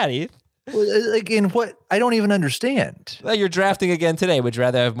was that, Heath? Again, what? I don't even understand. Well, you're drafting again today. Would you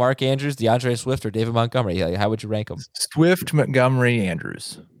rather have Mark Andrews, DeAndre Swift, or David Montgomery? How would you rank them? Swift, Montgomery,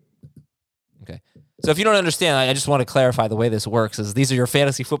 Andrews. Okay. So if you don't understand, I just want to clarify the way this works. Is these are your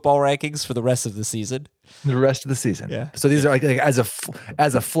fantasy football rankings for the rest of the season? The rest of the season. Yeah. So these are like as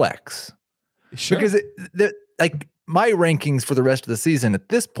a flex. Sure. Because my rankings for the rest of the season at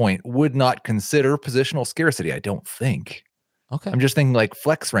this point would not consider positional scarcity. I don't think. Okay. I'm just thinking like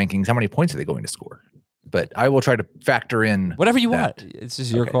flex rankings. How many points are they going to score? But I will try to factor in whatever you that. want. It's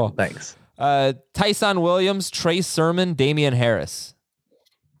just your call. Thanks. Tyson Williams, Trey Sermon, Damian Harris.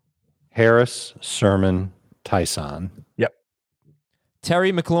 Harris, Sermon, Tyson. Yep.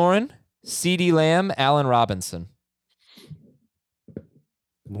 Terry McLaurin, CeeDee Lamb, Allen Robinson.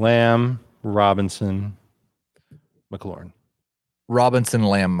 Lamb, Robinson, McLaurin. Robinson,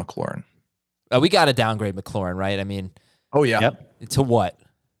 Lamb, McLaurin. We got to downgrade McLaurin, right? I mean, oh yeah. Yep. To what?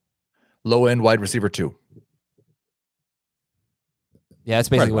 Low end wide receiver 2. Yeah, that's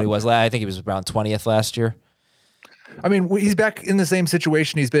basically what he was. I think he was around 20th last year. I mean, he's back in the same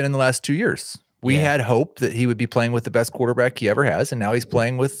situation he's been in the last 2 years. We had hope that he would be playing with the best quarterback he ever has, and now he's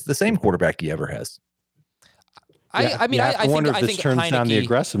playing with the same quarterback he ever has. I wonder think if this turns down the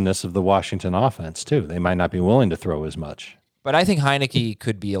aggressiveness of the Washington offense too. They might not be willing to throw as much. But I think Heineke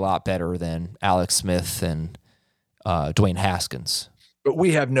could be a lot better than Alex Smith and Dwayne Haskins. But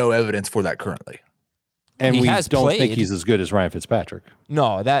we have no evidence for that currently. And He we has don't think played. he's as good as Ryan Fitzpatrick.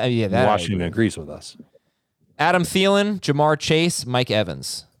 No, that Washington agrees with us. Adam Thielen, Jamar Chase, Mike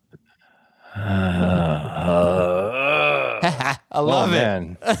Evans. I love it.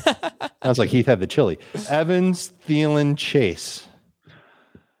 Man. Sounds like Heath had the chili. Evans, Thielen, Chase.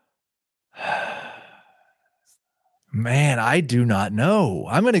 Man, I do not know.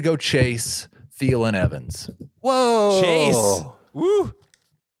 I'm going to go Chase, Thielen, Evans. Whoa. Chase. Woo.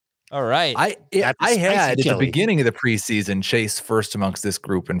 All right. I had at the beginning of the preseason Chase first amongst this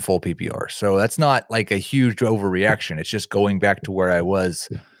group in full PPR. So that's not like a huge overreaction. It's just going back to where I was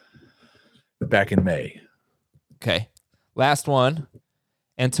back in May. Okay. Last one.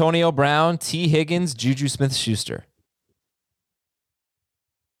 Antonio Brown, T. Higgins, Juju Smith-Schuster.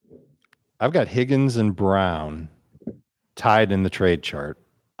 I've got Higgins and Brown tied in the trade chart.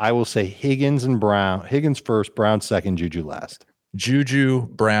 I will say Higgins and Brown. Higgins first, Brown second, Juju last. Juju,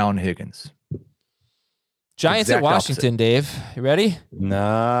 Brown, Higgins. Giants Exact at Washington, opposite. Dave. You ready?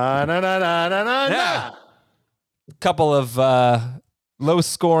 No. Couple of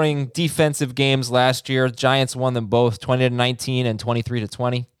low-scoring defensive games last year. Giants won them both 20-19 and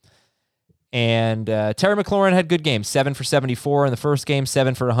 23-20. And Terry McLaurin had good games, 7 for 74 in the first game,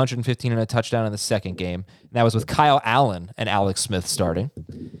 7 for 115 and a touchdown in the second game. And that was with Kyle Allen and Alex Smith starting.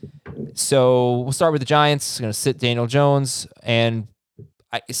 So we'll start with the Giants. Going to sit Daniel Jones. And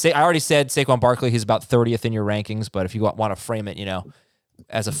I already said Saquon Barkley, he's about 30th in your rankings. But if you want to frame it,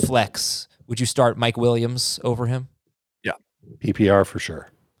 as a flex, would you start Mike Williams over him? Yeah. PPR for sure.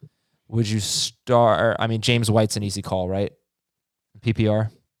 Would you start, James White's an easy call, right?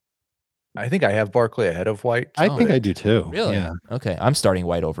 PPR? I think I have Barkley ahead of White. I think I do too. Really? Yeah. Okay. I'm starting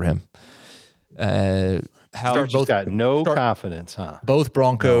White over him. How Both got no confidence, huh? Both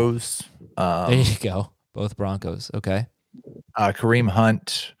Broncos. there you go. Both Broncos. Okay. Kareem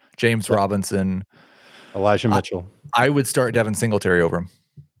Hunt, James Robinson, Elijah Mitchell. I would start Devin Singletary over him.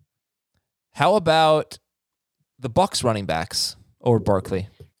 How about the Bucs running backs or Barkley?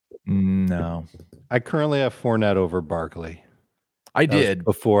 No. I currently have Fournette over Barkley. I That was did.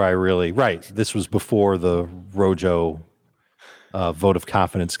 before I really This was before the Rojo vote of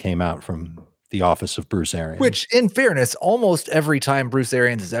confidence came out from the office of Bruce Arians. Which, in fairness, almost every time Bruce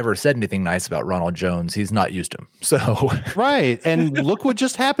Arians has ever said anything nice about Ronald Jones, he's not used him. So right, and look what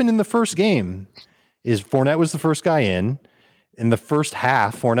just happened in the first game. Is Fournette was the first guy in. In the first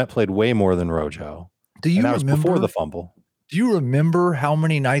half, Fournette played way more than Rojo. Do you that was remember before the fumble? Do you remember how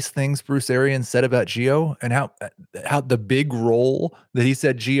many nice things Bruce Arians said about Gio and how the big role that he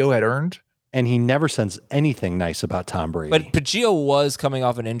said Gio had earned? And he never says anything nice about Tom Brady. But Gio was coming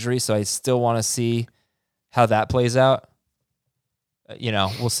off an injury, so I still want to see how that plays out.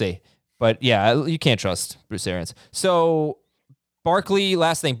 We'll see. But yeah, you can't trust Bruce Arians. So Barkley,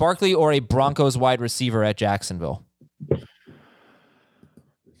 last thing, Barkley or a Broncos wide receiver at Jacksonville?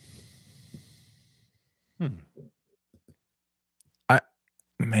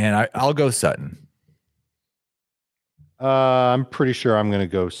 I'll go Sutton. I'm pretty sure I'm going to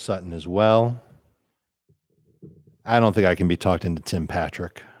go Sutton as well. I don't think I can be talked into Tim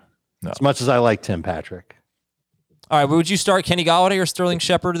Patrick. No. As much as I like Tim Patrick. All right, would you start Kenny Golladay or Sterling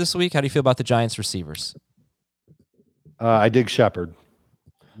Shepard this week? How do you feel about the Giants receivers? I dig Shepard.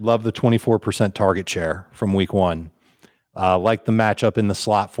 Love the 24% target share from week 1. Like the matchup in the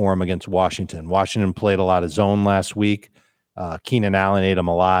slot for him against Washington. Washington played a lot of zone last week. Keenan Allen ate him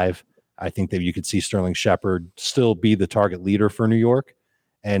alive. I think that you could see Sterling Shepard still be the target leader for New York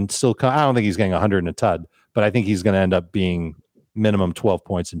and still I don't think he's getting 100 in a tud, but I think he's going to end up being minimum 12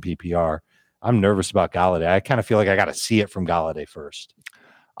 points in PPR. I'm nervous about Golladay. I kind of feel like I got to see it from Golladay first.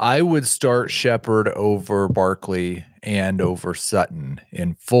 I would start Shepard over Barkley and over Sutton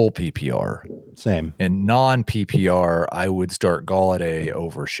in full PPR. Same. In non-PPR, I would start Golladay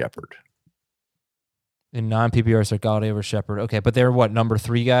over Shepard. In non-PPR, start Golladay over Shepard. Okay, but they're what, number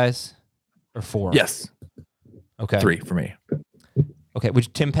 3 guys? Or 4? Yes. Okay. 3 for me. Okay, would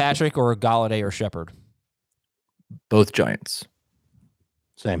you Tim Patrick or Golladay or Shepard? Both Giants.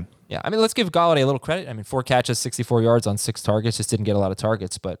 Same. Yeah, I mean, let's give Golladay a little credit. I mean, 4 catches, 64 yards on 6 targets. Just didn't get a lot of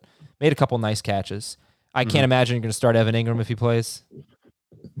targets, but made a couple nice catches. I can't imagine you're going to start Evan Ingram if he plays.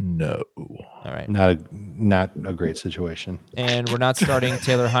 No. All right. Not a great situation. And we're not starting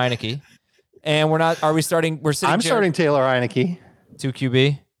Taylor Heineke. And are we starting? I'm starting Taylor Heineke. 2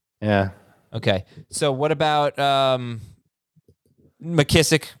 QB? Yeah. Okay. So what about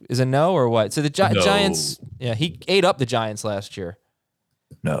McKissick is a no or what? So the Giants, yeah, he ate up the Giants last year.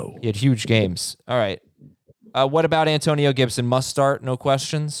 No. He had huge games. All right. What about Antonio Gibson? Must start, no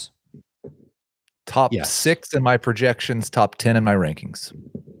questions? Top 6 in my projections, top 10 in my rankings.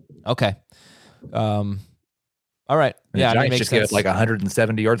 Okay. All right. And the Giants just gave up like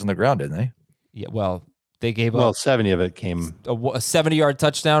 170 yards on the ground, didn't they? Yeah, well, they gave up 70 of it came a 70-yard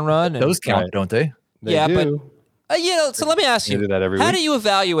touchdown run. Those count, don't they? Yeah, do. But so let me ask you, do that every how week. do you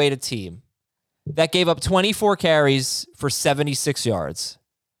evaluate a team that gave up 24 carries for 76 yards,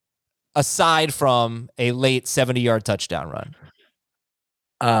 aside from a late 70-yard touchdown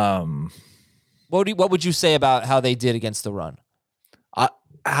run? What would you say about how they did against the run?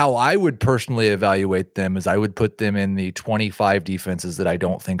 How I would personally evaluate them is I would put them in the 25 defenses that I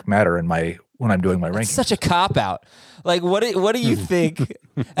don't think matter when I'm doing my rankings. Such a cop out. Like, what do you think?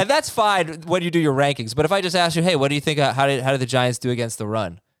 And that's fine when you do your rankings. But if I just ask you, hey, what do you think? How did the Giants do against the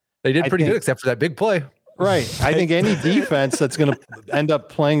run? They did pretty good, except for that big play. Right. I think any defense that's going to end up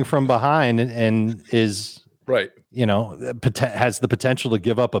playing from behind and is right, has the potential to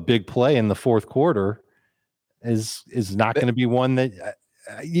give up a big play in the fourth quarter is not going to be one that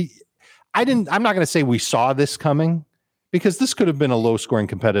I'm not going to say we saw this coming, because this could have been a low-scoring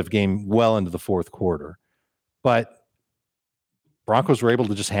competitive game well into the fourth quarter. But Broncos were able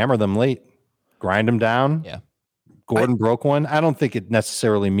to just hammer them late, grind them down. Yeah. Gordon broke one. I don't think it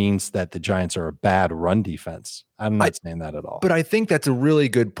necessarily means that the Giants are a bad run defense. I'm not saying that at all. But I think that's a really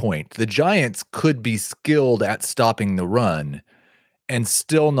good point. The Giants could be skilled at stopping the run and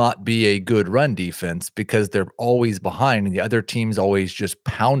still not be a good run defense because they're always behind and the other team's always just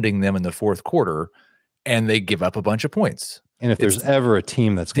pounding them in the fourth quarter and they give up a bunch of points. And if there's ever a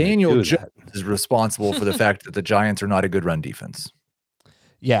team that's Daniel do Jones is responsible for the fact that the Giants are not a good run defense.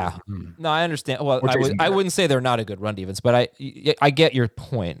 Yeah. No, I understand. Well, I wouldn't say they're not a good run defense, but I get your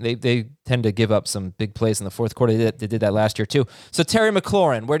point. They tend to give up some big plays in the fourth quarter. They did that last year too. So Terry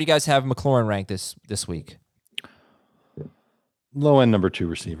McLaurin, where do you guys have McLaurin ranked this week? Low end number 2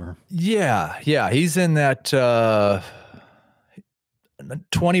 receiver. Yeah. He's in that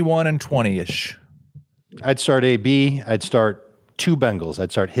 21 and 20-ish. I'd start AB. I'd start 2 Bengals.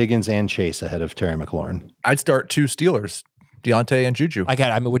 I'd start Higgins and Chase ahead of Terry McLaurin. I'd start 2 Steelers, Deontay and Juju.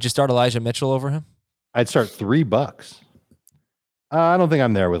 Would you start Elijah Mitchell over him? I'd start 3 Bucks. I don't think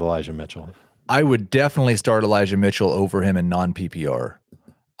I'm there with Elijah Mitchell. I would definitely start Elijah Mitchell over him in non-PPR.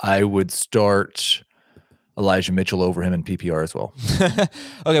 I would start Elijah Mitchell over him in PPR as well.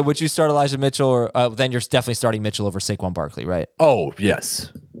 Okay, would you start Elijah Mitchell or then you're definitely starting Mitchell over Saquon Barkley, right? Oh,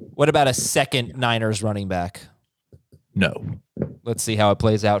 yes. What about a second Niners running back? No. Let's see how it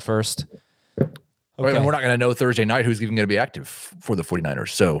plays out first. Okay. And we're not going to know Thursday night who's even going to be active for the 49ers.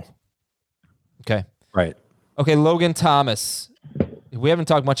 So, okay. Right. Okay, Logan Thomas. We haven't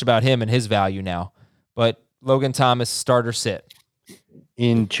talked much about him and his value now, but Logan Thomas, starter sit.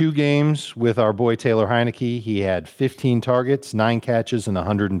 In 2 games with our boy Taylor Heineke, he had 15 targets, 9 catches, and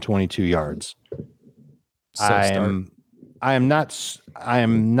 122 yards. I am not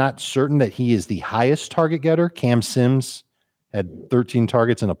certain that he is the highest target getter. Cam Sims had 13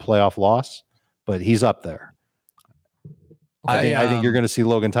 targets in a playoff loss, but he's up there. I think you're going to see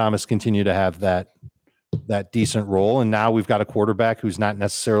Logan Thomas continue to have that decent role. And now we've got a quarterback who's not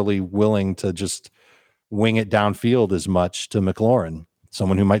necessarily willing to just wing it downfield as much to McLaurin,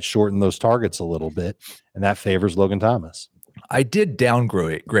 someone who might shorten those targets a little bit. And that favors Logan Thomas. I did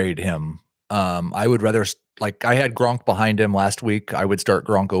downgrade him. I would rather, I had Gronk behind him last week. I would start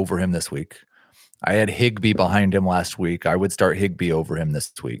Gronk over him this week. I had Higbee behind him last week. I would start Higbee over him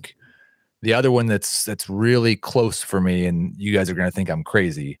this week. The other one that's really close for me, and you guys are going to think I'm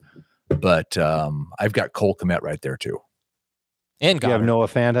crazy, but I've got Cole Kmet right there too. And you have Noah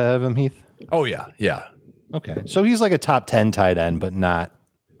Fant ahead of him, Heath? Oh, yeah. Yeah. Okay. So he's like a top 10 tight end, but not.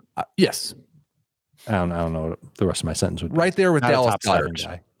 Yes. I don't know what the rest of my sentence would be. Right there with Not Dallas a top 7 Goedert.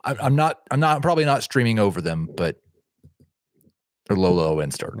 guy. I'm probably not streaming over them, but they're low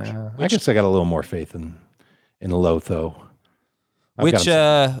end starters. I guess I got a little more faith in Lotho. Which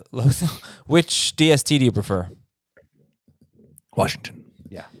DST do you prefer? Washington.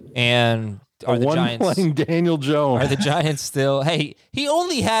 Yeah. And are the Giants playing Daniel Jones? Are the Giants still? Hey, he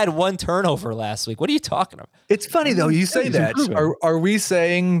only had 1 turnover last week. What are you talking about? It's funny though. You say that. Are we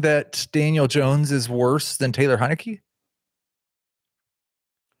saying that Daniel Jones is worse than Taylor Heineke?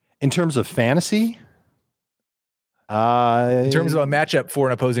 In terms of fantasy? In terms of a matchup for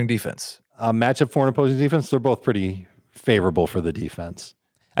an opposing defense? They're both pretty favorable for the defense.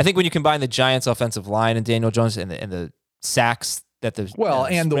 I think when you combine the Giants' offensive line and Daniel Jones and the sacks that the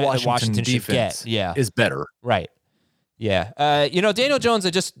Washington defense is better. Right. Yeah. Daniel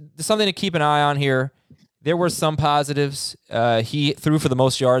Jones, just something to keep an eye on here. There were some positives. He threw for the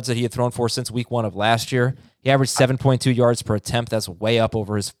most yards that he had thrown for since week 1 of last year. He averaged 7.2 yards per attempt. That's way up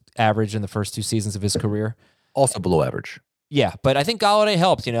over his average in the first 2 seasons of his career. Also below average. Yeah, but I think Golladay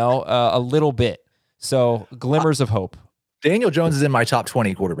helped, a little bit. So glimmers of hope. Daniel Jones is in my top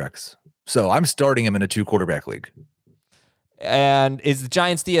 20 quarterbacks. So I'm starting him in a 2-quarterback league. And is the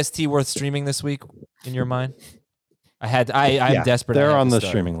Giants DST worth streaming this week in your mind? I'm desperate. They're on the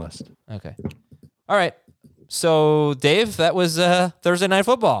streaming list. Okay. All right. So, Dave, that was Thursday Night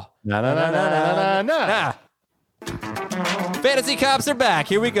Football. Nah. Fantasy Cops are back.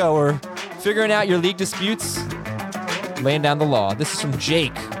 Here we go. We're figuring out your league disputes, laying down the law. This is from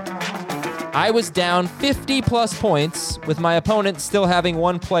Jake. I was down 50-plus points with my opponent still having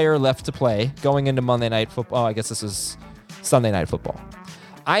 1 player left to play going into Monday Night Football. I guess this is Sunday Night Football.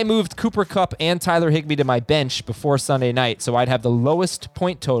 I moved Cooper Kupp and Tyler Higbee to my bench before Sunday night, so I'd have the lowest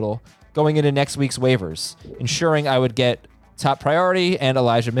point total going into next week's waivers, ensuring I would get top priority and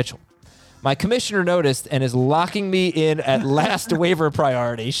Elijah Mitchell. My commissioner noticed and is locking me in at last waiver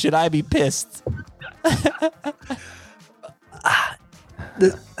priority. Should I be pissed?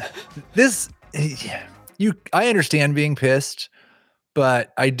 I understand being pissed,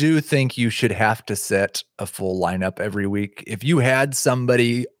 but I do think you should have to set a full lineup every week. If you had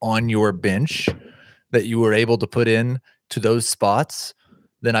somebody on your bench that you were able to put in to those spots,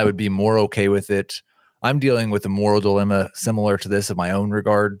 then I would be more okay with it. I'm dealing with a moral dilemma similar to this in my own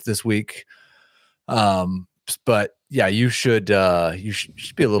regard this week. But yeah, you should be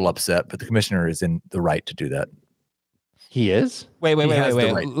a little upset, but the commissioner is in the right to do that. He is? Wait.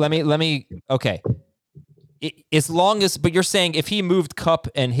 Right. Let me. Okay. But you're saying if he moved Kupp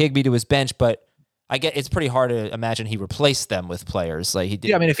and Higbee to his bench, but I get it's pretty hard to imagine he replaced them with players like he did.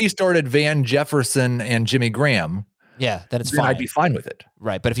 Yeah, I mean, if he started Van Jefferson and Jimmy Graham, then it's fine. I'd be fine with it.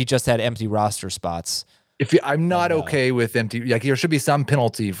 Right, but if he just had empty roster spots, I'm not okay with empty. Like there should be some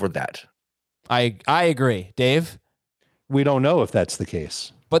penalty for that. I agree, Dave. We don't know if that's the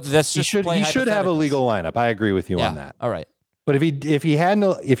case, but that's just he should have a legal lineup. I agree with you on that. All right, but if he had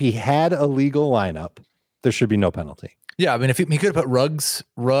a legal lineup, there should be no penalty. Yeah, I mean, if he could have put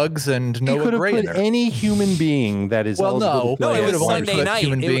Ruggs and Noah Gray in there. Any human being that is eligible to play. It would have only Sunday put night.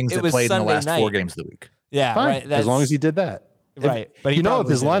 human beings that played in the last 4 games of the week. Yeah, fine. Right. As long as he did that. Right. But if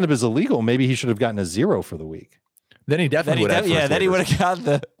his lineup is illegal, maybe he should have gotten a 0 for the week. Then he definitely would have. Then he would have got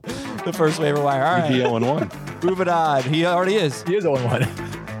the first waiver wire. All right. He'd be 0-1. Move it on. He already is. He is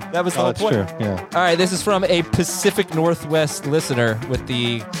 0-1. That was the whole point. True. Yeah. All right. This is from a Pacific Northwest listener with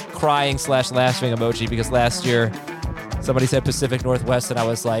the crying/laughing emoji because last year somebody said Pacific Northwest and I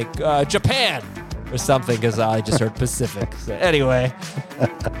was like, Japan. or something because I just heard Pacific. So anyway,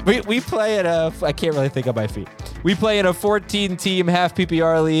 we play in I can't really think on my feet. We play in a 14-team half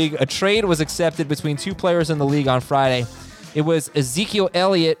PPR league. A trade was accepted between two players in the league on Friday. It was Ezekiel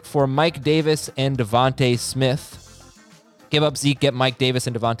Elliott for Mike Davis and Devontae Smith. Give up Zeke, get Mike Davis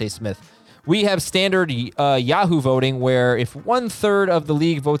and Devontae Smith. We have standard Yahoo voting where if 1/3 of the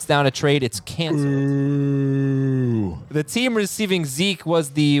league votes down a trade, it's canceled. Ooh. The team receiving Zeke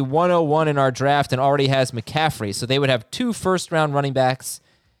was the 101 in our draft and already has McCaffrey, so they would have 2 first-round running backs,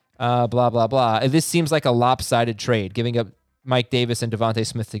 blah, blah, blah. This seems like a lopsided trade, giving up Mike Davis and Devontae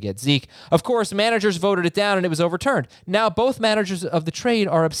Smith to get Zeke. Of course, managers voted it down and it was overturned. Now, both managers of the trade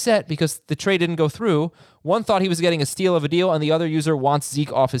are upset because the trade didn't go through. One thought he was getting a steal of a deal, and the other user wants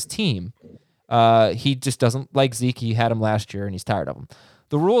Zeke off his team. He just doesn't like Zeke. He had him last year, and he's tired of him.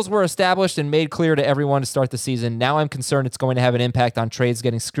 The rules were established and made clear to everyone to start the season. Now I'm concerned it's going to have an impact on trades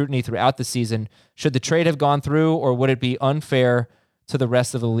getting scrutiny throughout the season. Should the trade have gone through, or would it be unfair to the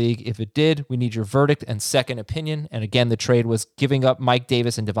rest of the league? If it did, we need your verdict and second opinion. And again, the trade was giving up Mike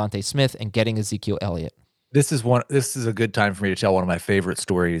Davis and Devontae Smith and getting Ezekiel Elliott. This is a good time for me to tell one of my favorite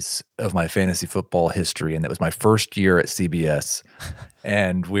stories of my fantasy football history. And that was my first year at CBS.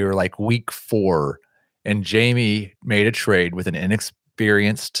 And we were like week 4, and Jamie made a trade with an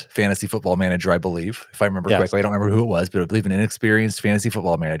inexperienced fantasy football manager, I believe. If I remember correctly, I don't remember who it was, but I believe an inexperienced fantasy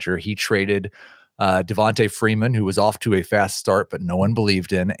football manager. He traded Devontae Freeman, who was off to a fast start, but no one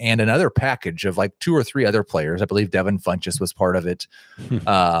believed in, and another package of like 2 or 3 other players. I believe Devin Funchess was part of it,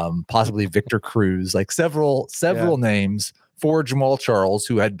 possibly Victor Cruz, like several names for Jamal Charles,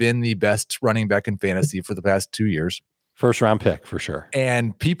 who had been the best running back in fantasy for the past 2 years. First round pick for sure.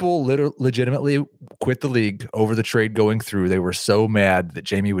 And people legitimately quit the league over the trade going through. They were so mad that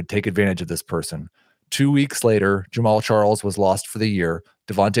Jamie would take advantage of this person. 2 weeks later, Jamal Charles was lost for the year.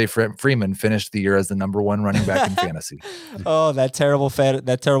 Devontae Freeman finished the year as the number 1 running back in fantasy. Oh, that terrible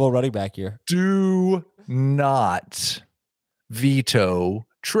running back year. Do not veto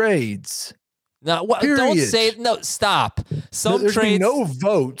trades. No, don't say no. Stop. Some trades no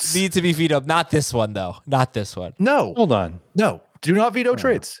votes need to be vetoed. Not this one, though. Not this one. No, hold on. No, do not veto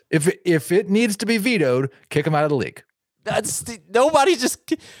trades. If it needs to be vetoed, kick them out of the league. Nobody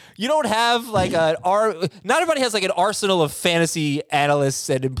just. You don't have like not everybody has like an arsenal of fantasy analysts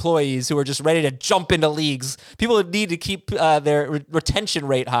and employees who are just ready to jump into leagues. People need to keep their retention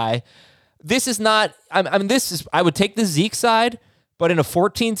rate high. This is not. I would take the Zeke side. But in a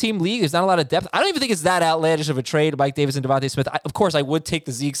 14-team league, there's not a lot of depth. I don't even think it's that outlandish of a trade, Mike Davis and Devontae Smith. Of course, I would take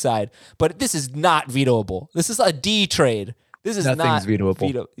the Zeke side, but this is not vetoable. This is a D trade. This is Nothing's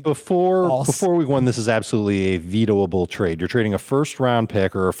vetoable. Before we won, this is absolutely a vetoable trade. You're trading a first-round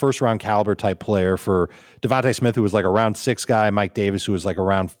pick or a first-round caliber type player for Devontae Smith, who was like a round 6 guy, Mike Davis, who was like a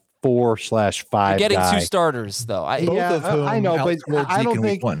round 4/5 guy. You're getting 2 starters, though. I know, but I don't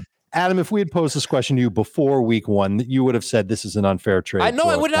think. Adam, if we had posed this question to you before week 1, you would have said this is an unfair trade. I know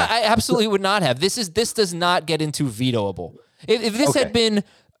I would not. I absolutely would not have. This does not get into vetoable. If this had been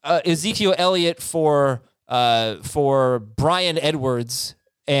Ezekiel Elliott for Brian Edwards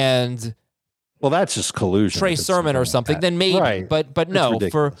and that's just collusion. Trey Sermon or something, then maybe. Right. But no,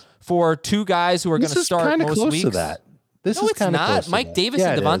 for 2 guys who are going to start most close weeks. To that. This no, is it's not. Mike Davis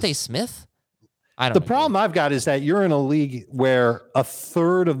and Devontae Smith. The problem I've got is that you're in a league where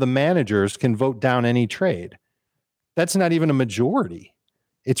 1/3 of the managers can vote down any trade. That's not even a majority.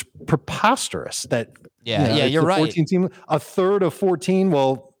 It's preposterous that you're right. 14 team, 1/3 of 14.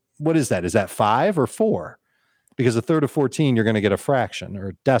 Well, what is that? Is that 5 or 4? Because 1/3 of 14, you're going to get a fraction or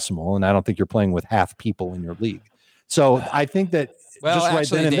a decimal, and I don't think you're playing with half people in your league. So I think that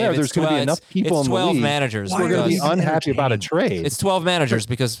then and there, there's going to be enough people in the league. 12 managers. We're going to be unhappy about a trade. It's 12 managers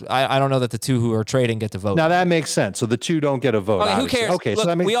because I don't know that the 2 who are trading get to vote. Now that makes sense. So the 2 don't get a vote. Okay, who cares? Okay, look,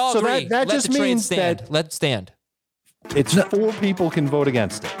 so we all agree. That Let just the trade means stand. that let it stand. It's 4 people can vote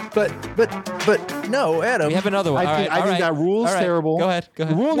against it. But no, Adam. We have another one. I think that rule is terrible. Go ahead. The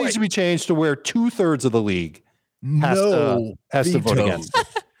rule needs to be changed to where 2/3 of the league has to vote against it.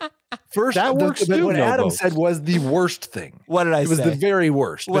 First, that works too. What Adam said was the worst thing. What did I say? It was the very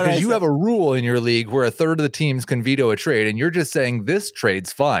worst. Because you have a rule in your league where 1/3 of the teams can veto a trade, and you're just saying this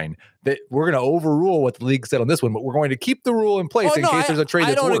trade's fine. That we're going to overrule what the league said on this one, but we're going to keep the rule in place in case there's a trade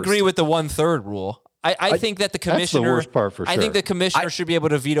that's worse. I don't agree with the 1/3 rule. I think that the commissioner. That's the worst part for sure. I think the commissioner should be able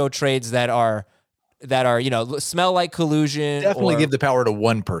to veto trades that are smell like collusion. Definitely give the power to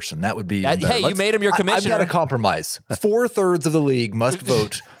one person. That would be. You made him your commissioner. I've got a compromise. 4/3 of the league must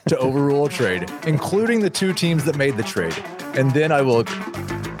vote to overrule a trade, including the 2 teams that made the trade, and then I will agree.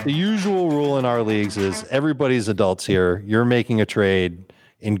 The usual rule in our leagues is everybody's adults here. You're making a trade.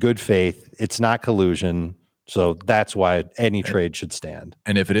 in good faith. It's not collusion. So that's why any trade should stand.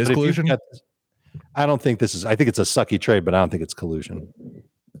 And if it is collusion, I don't think this is. I think it's a sucky trade, but I don't think it's collusion.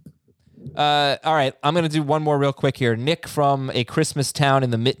 All right, I'm going to do one more real quick here. Nick from a Christmas town in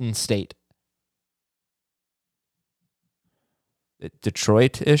the Mitten State.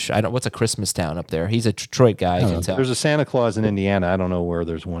 Detroit-ish? What's a Christmas town up there? He's a Detroit guy, I can tell. There's a Santa Claus in Indiana. I don't know where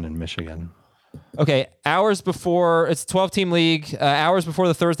there's one in Michigan. Okay, hours before, it's a 12-team league. Hours before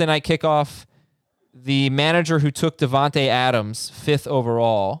the Thursday night kickoff, the manager who took Devontae Adams, 5th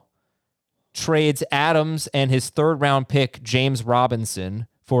overall, trades Adams and his third-round pick, James Robinson,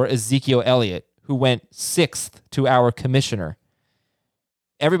 for Ezekiel Elliott, who went 6th to our commissioner.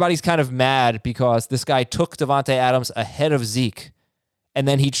 Everybody's kind of mad because this guy took Devontae Adams ahead of Zeke, and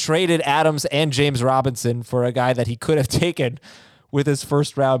then he traded Adams and James Robinson for a guy that he could have taken with his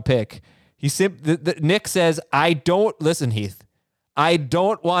first-round pick. Nick says, listen, Heath, I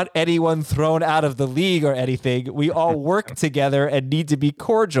don't want anyone thrown out of the league or anything. We all work together and need to be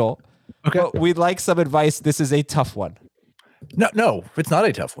cordial. Okay. But we'd like some advice. This is a tough one. No, it's not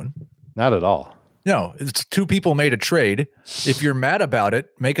a tough one. Not at all. No, it's two people made a trade. If you're mad about it,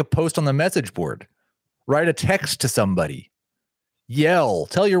 make a post on the message board. Write a text to somebody. Yell.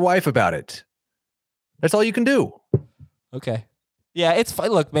 Tell your wife about it. That's all you can do. Okay. Yeah, it's fine.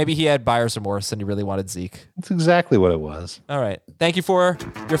 Look, maybe he had buyer's remorse and he really wanted Zeke. That's exactly what it was. All right. Thank you for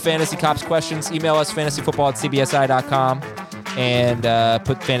your Fantasy Cops questions. Email us fantasyfootball@cbsi.com and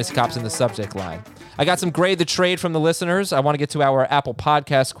put Fantasy Cops in the subject line. I got some grade the trade from the listeners. I want to get to our Apple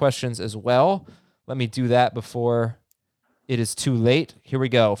Podcast questions as well. Let me do that before it is too late. Here we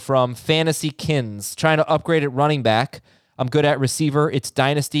go. From Fantasy Kins, trying to upgrade at running back. I'm good at receiver. It's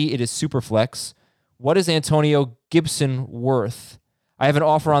dynasty. It is super flex. What is Antonio Gibson worth? I have an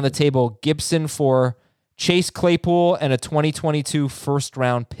offer on the table. Gibson for Chase Claypool and a 2022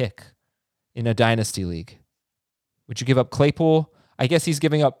 first-round pick in a dynasty league. Would you give up Claypool? I guess he's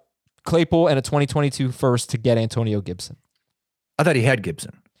giving up Claypool and a 2022 first to get Antonio Gibson. I thought he had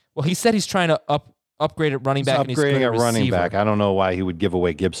Gibson. Well, he said he's trying to upgrade at running back. He's upgrading at running back. I don't know why he would give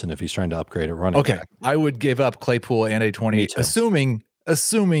away Gibson if he's trying to upgrade at running back. I would give up Claypool and a 20,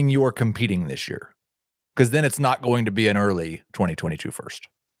 assuming you're competing this year. Because then it's not going to be an early 2022 first.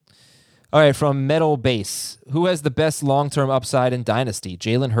 All right, from Metal Base. Who has the best long-term upside in Dynasty,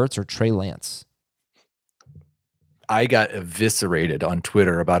 Jalen Hurts or Trey Lance? I got eviscerated on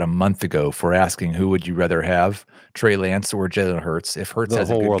Twitter about a month ago for asking who would you rather have, Trey Lance or Jalen Hurts. If Hurts has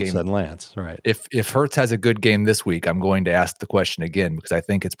a good game, said Lance, right? If Hurts has a good game this week, I'm going to ask the question again because I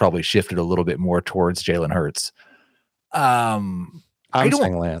think it's probably shifted a little bit more towards Jalen Hurts. I'm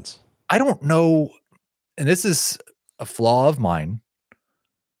saying Lance. I don't know. And this is a flaw of mine,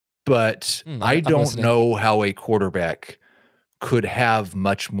 but I don't know how a quarterback could have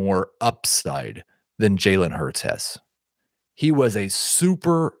much more upside than Jalen Hurts has. He was a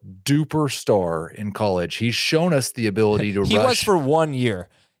super duper star in college. He's shown us the ability to rush. He was for 1 year.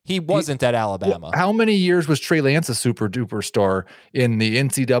 He wasn't at Alabama. Well, how many years was Trey Lance a super duper star in the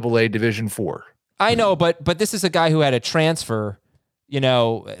NCAA Division IV? I know, but this is a guy who had a transfer. You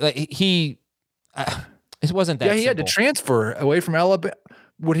know, it wasn't that. Yeah, he had to transfer away from Alabama.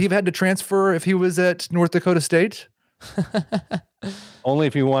 Would he have had to transfer if he was at North Dakota State? Only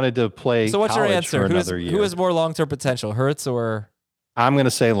if he wanted to play. So what's your answer? Who has more long-term potential, Hurts or? I'm going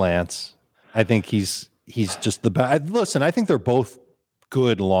to say Lance. I think he's just the best. Listen, I think they're both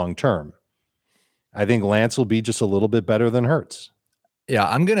good long-term. I think Lance will be just a little bit better than Hurts. Yeah,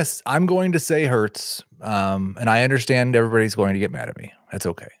 I'm going to say Hurts. And I understand everybody's going to get mad at me. That's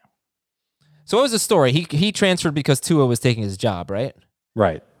okay. So what was the story? He transferred because Tua was taking his job, right?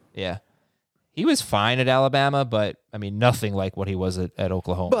 Right. Yeah. He was fine at Alabama, but I mean nothing like what he was at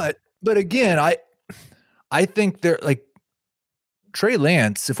Oklahoma. But again, I think they're like Trey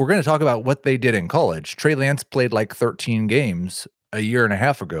Lance, if we're going to talk about what they did in college, Trey Lance played like 13 games a year and a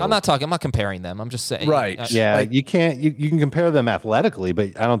half ago. I'm not comparing them. I'm just saying. Right. You can compare them athletically,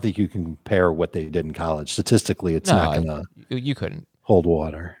 but I don't think you can compare what they did in college. Statistically, it's not going to. You couldn't hold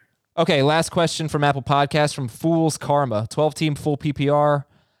water. Okay, last question from Apple Podcast from Fool's Karma. 12-team full PPR.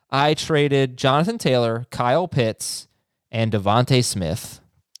 I traded Jonathan Taylor, Kyle Pitts, and Devontae Smith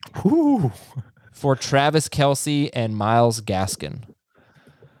for Travis Kelce and Myles Gaskin. All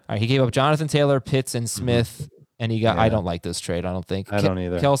right, he gave up Jonathan Taylor, Pitts, and Smith, and he got. Yeah. I don't like this trade. I don't think. I don't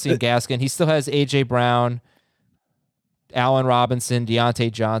either. Kelce and Gaskin. He still has A.J. Brown, Allen Robinson,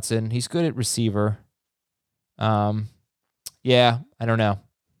 Deontay Johnson. He's good at receiver. Yeah, I don't know.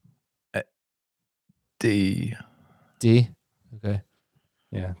 D. Okay.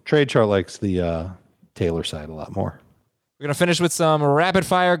 Yeah. Trade chart likes the Taylor side a lot more. We're going to finish with some rapid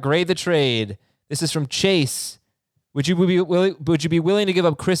fire grade the trade. This is from Chase. Would you be willing to give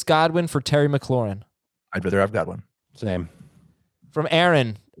up Chris Godwin for Terry McLaurin? I'd rather have Godwin. Same. From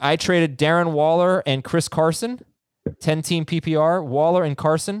Aaron, I traded Darren Waller and Chris Carson, 10-team PPR, Waller and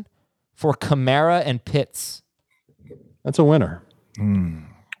Carson, for Kamara and Pitts. That's a winner.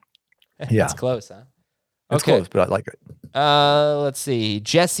 Yeah. It's close, huh? It's close, but I like it. Let's see.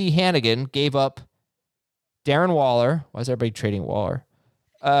 Jesse Hannigan gave up Darren Waller. Why is everybody trading Waller?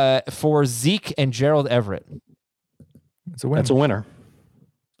 For Zeke and Gerald Everett. It's a win. That's a winner.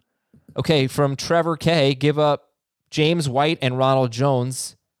 Okay, from Trevor K, give up James White and Ronald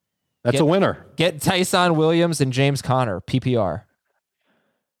Jones. That's a winner. Get Tyson Williams and James Conner, PPR.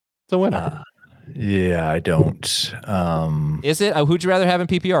 It's a winner. Yeah, I don't. Is it? Who'd you rather have in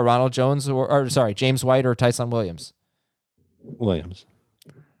PPR, Ronald Jones or James White or Tyson Williams? Williams.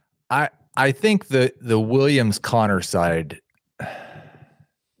 I think the Williams Connor side.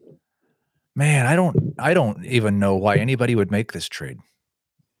 Man, I don't even know why anybody would make this trade.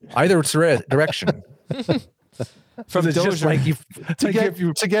 Either direction. From It's just Dozier.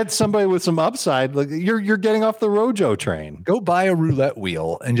 to get somebody with some upside, like you're getting off the Rojo train. Go buy a roulette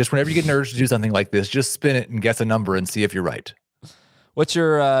wheel and just whenever you get an urge to do something like this, just spin it and guess a number and see if you're right. What's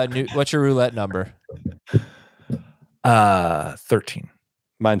your roulette number? 13.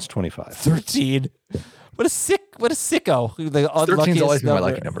 Mine's 25. 13. What a sicko. The 13's unluckiest always been my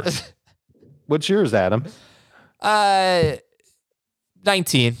number. lucky number. What's yours, Adam?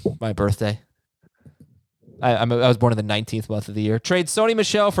 19, my birthday. I was born in the 19th month of the year. Trade Sony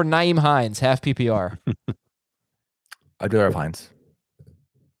Michel for Naeem Hines, half PPR. I'd rather have Hines.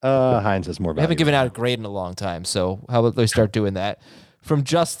 Hines has more value. We haven't given out a grade in a long time, so how about they start doing that? From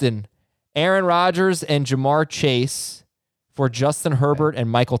Justin, Aaron Rodgers and Jamar Chase for Justin Herbert and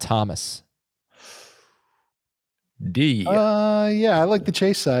Michael Thomas. D. Yeah, I like the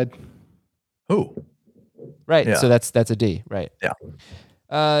Chase side. Oh. Right, Yeah. so that's a D, right? Yeah.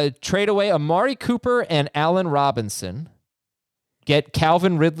 Trade away Amari Cooper and Allen Robinson. Get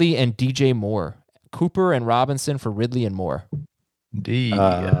Calvin Ridley and DJ Moore. Cooper and Robinson for Ridley and Moore. D.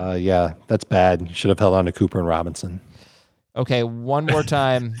 Yeah, that's bad. You should have held on to Cooper and Robinson. Okay, one more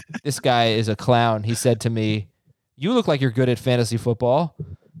time. This guy is a clown. He said to me, "You look like you're good at fantasy football.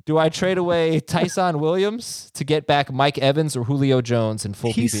 Do I trade away Tyson Williams to get back Mike Evans or Julio Jones in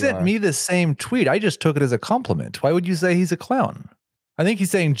full PPR?" He sent me the same tweet. I just took it as a compliment. Why would you say he's a clown? I think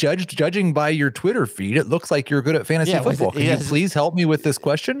he's saying, judging by your Twitter feed, it looks like you're good at fantasy football. Can you please help me with this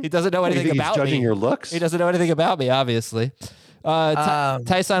question? He doesn't know anything about me. Judging your looks? He doesn't know anything about me, obviously.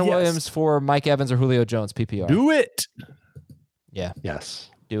 Tyson Williams for Mike Evans or Julio Jones, PPR. Do it. Yeah. Yes.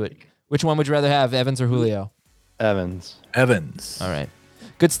 Do it. Which one would you rather have, Evans or Julio? Evans. All right.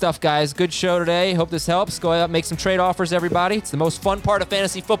 Good stuff, guys. Good show today. Hope this helps. Go out and make some trade offers, everybody. It's the most fun part of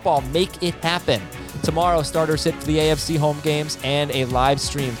fantasy football. Make it happen. Tomorrow, starters hit for the AFC home games and a live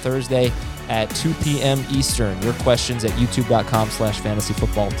stream Thursday at 2 p.m. Eastern. Your questions at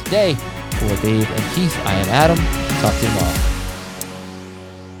youtube.com/fantasyfootball today. For Dave and Keith, I am Adam. Talk to you tomorrow.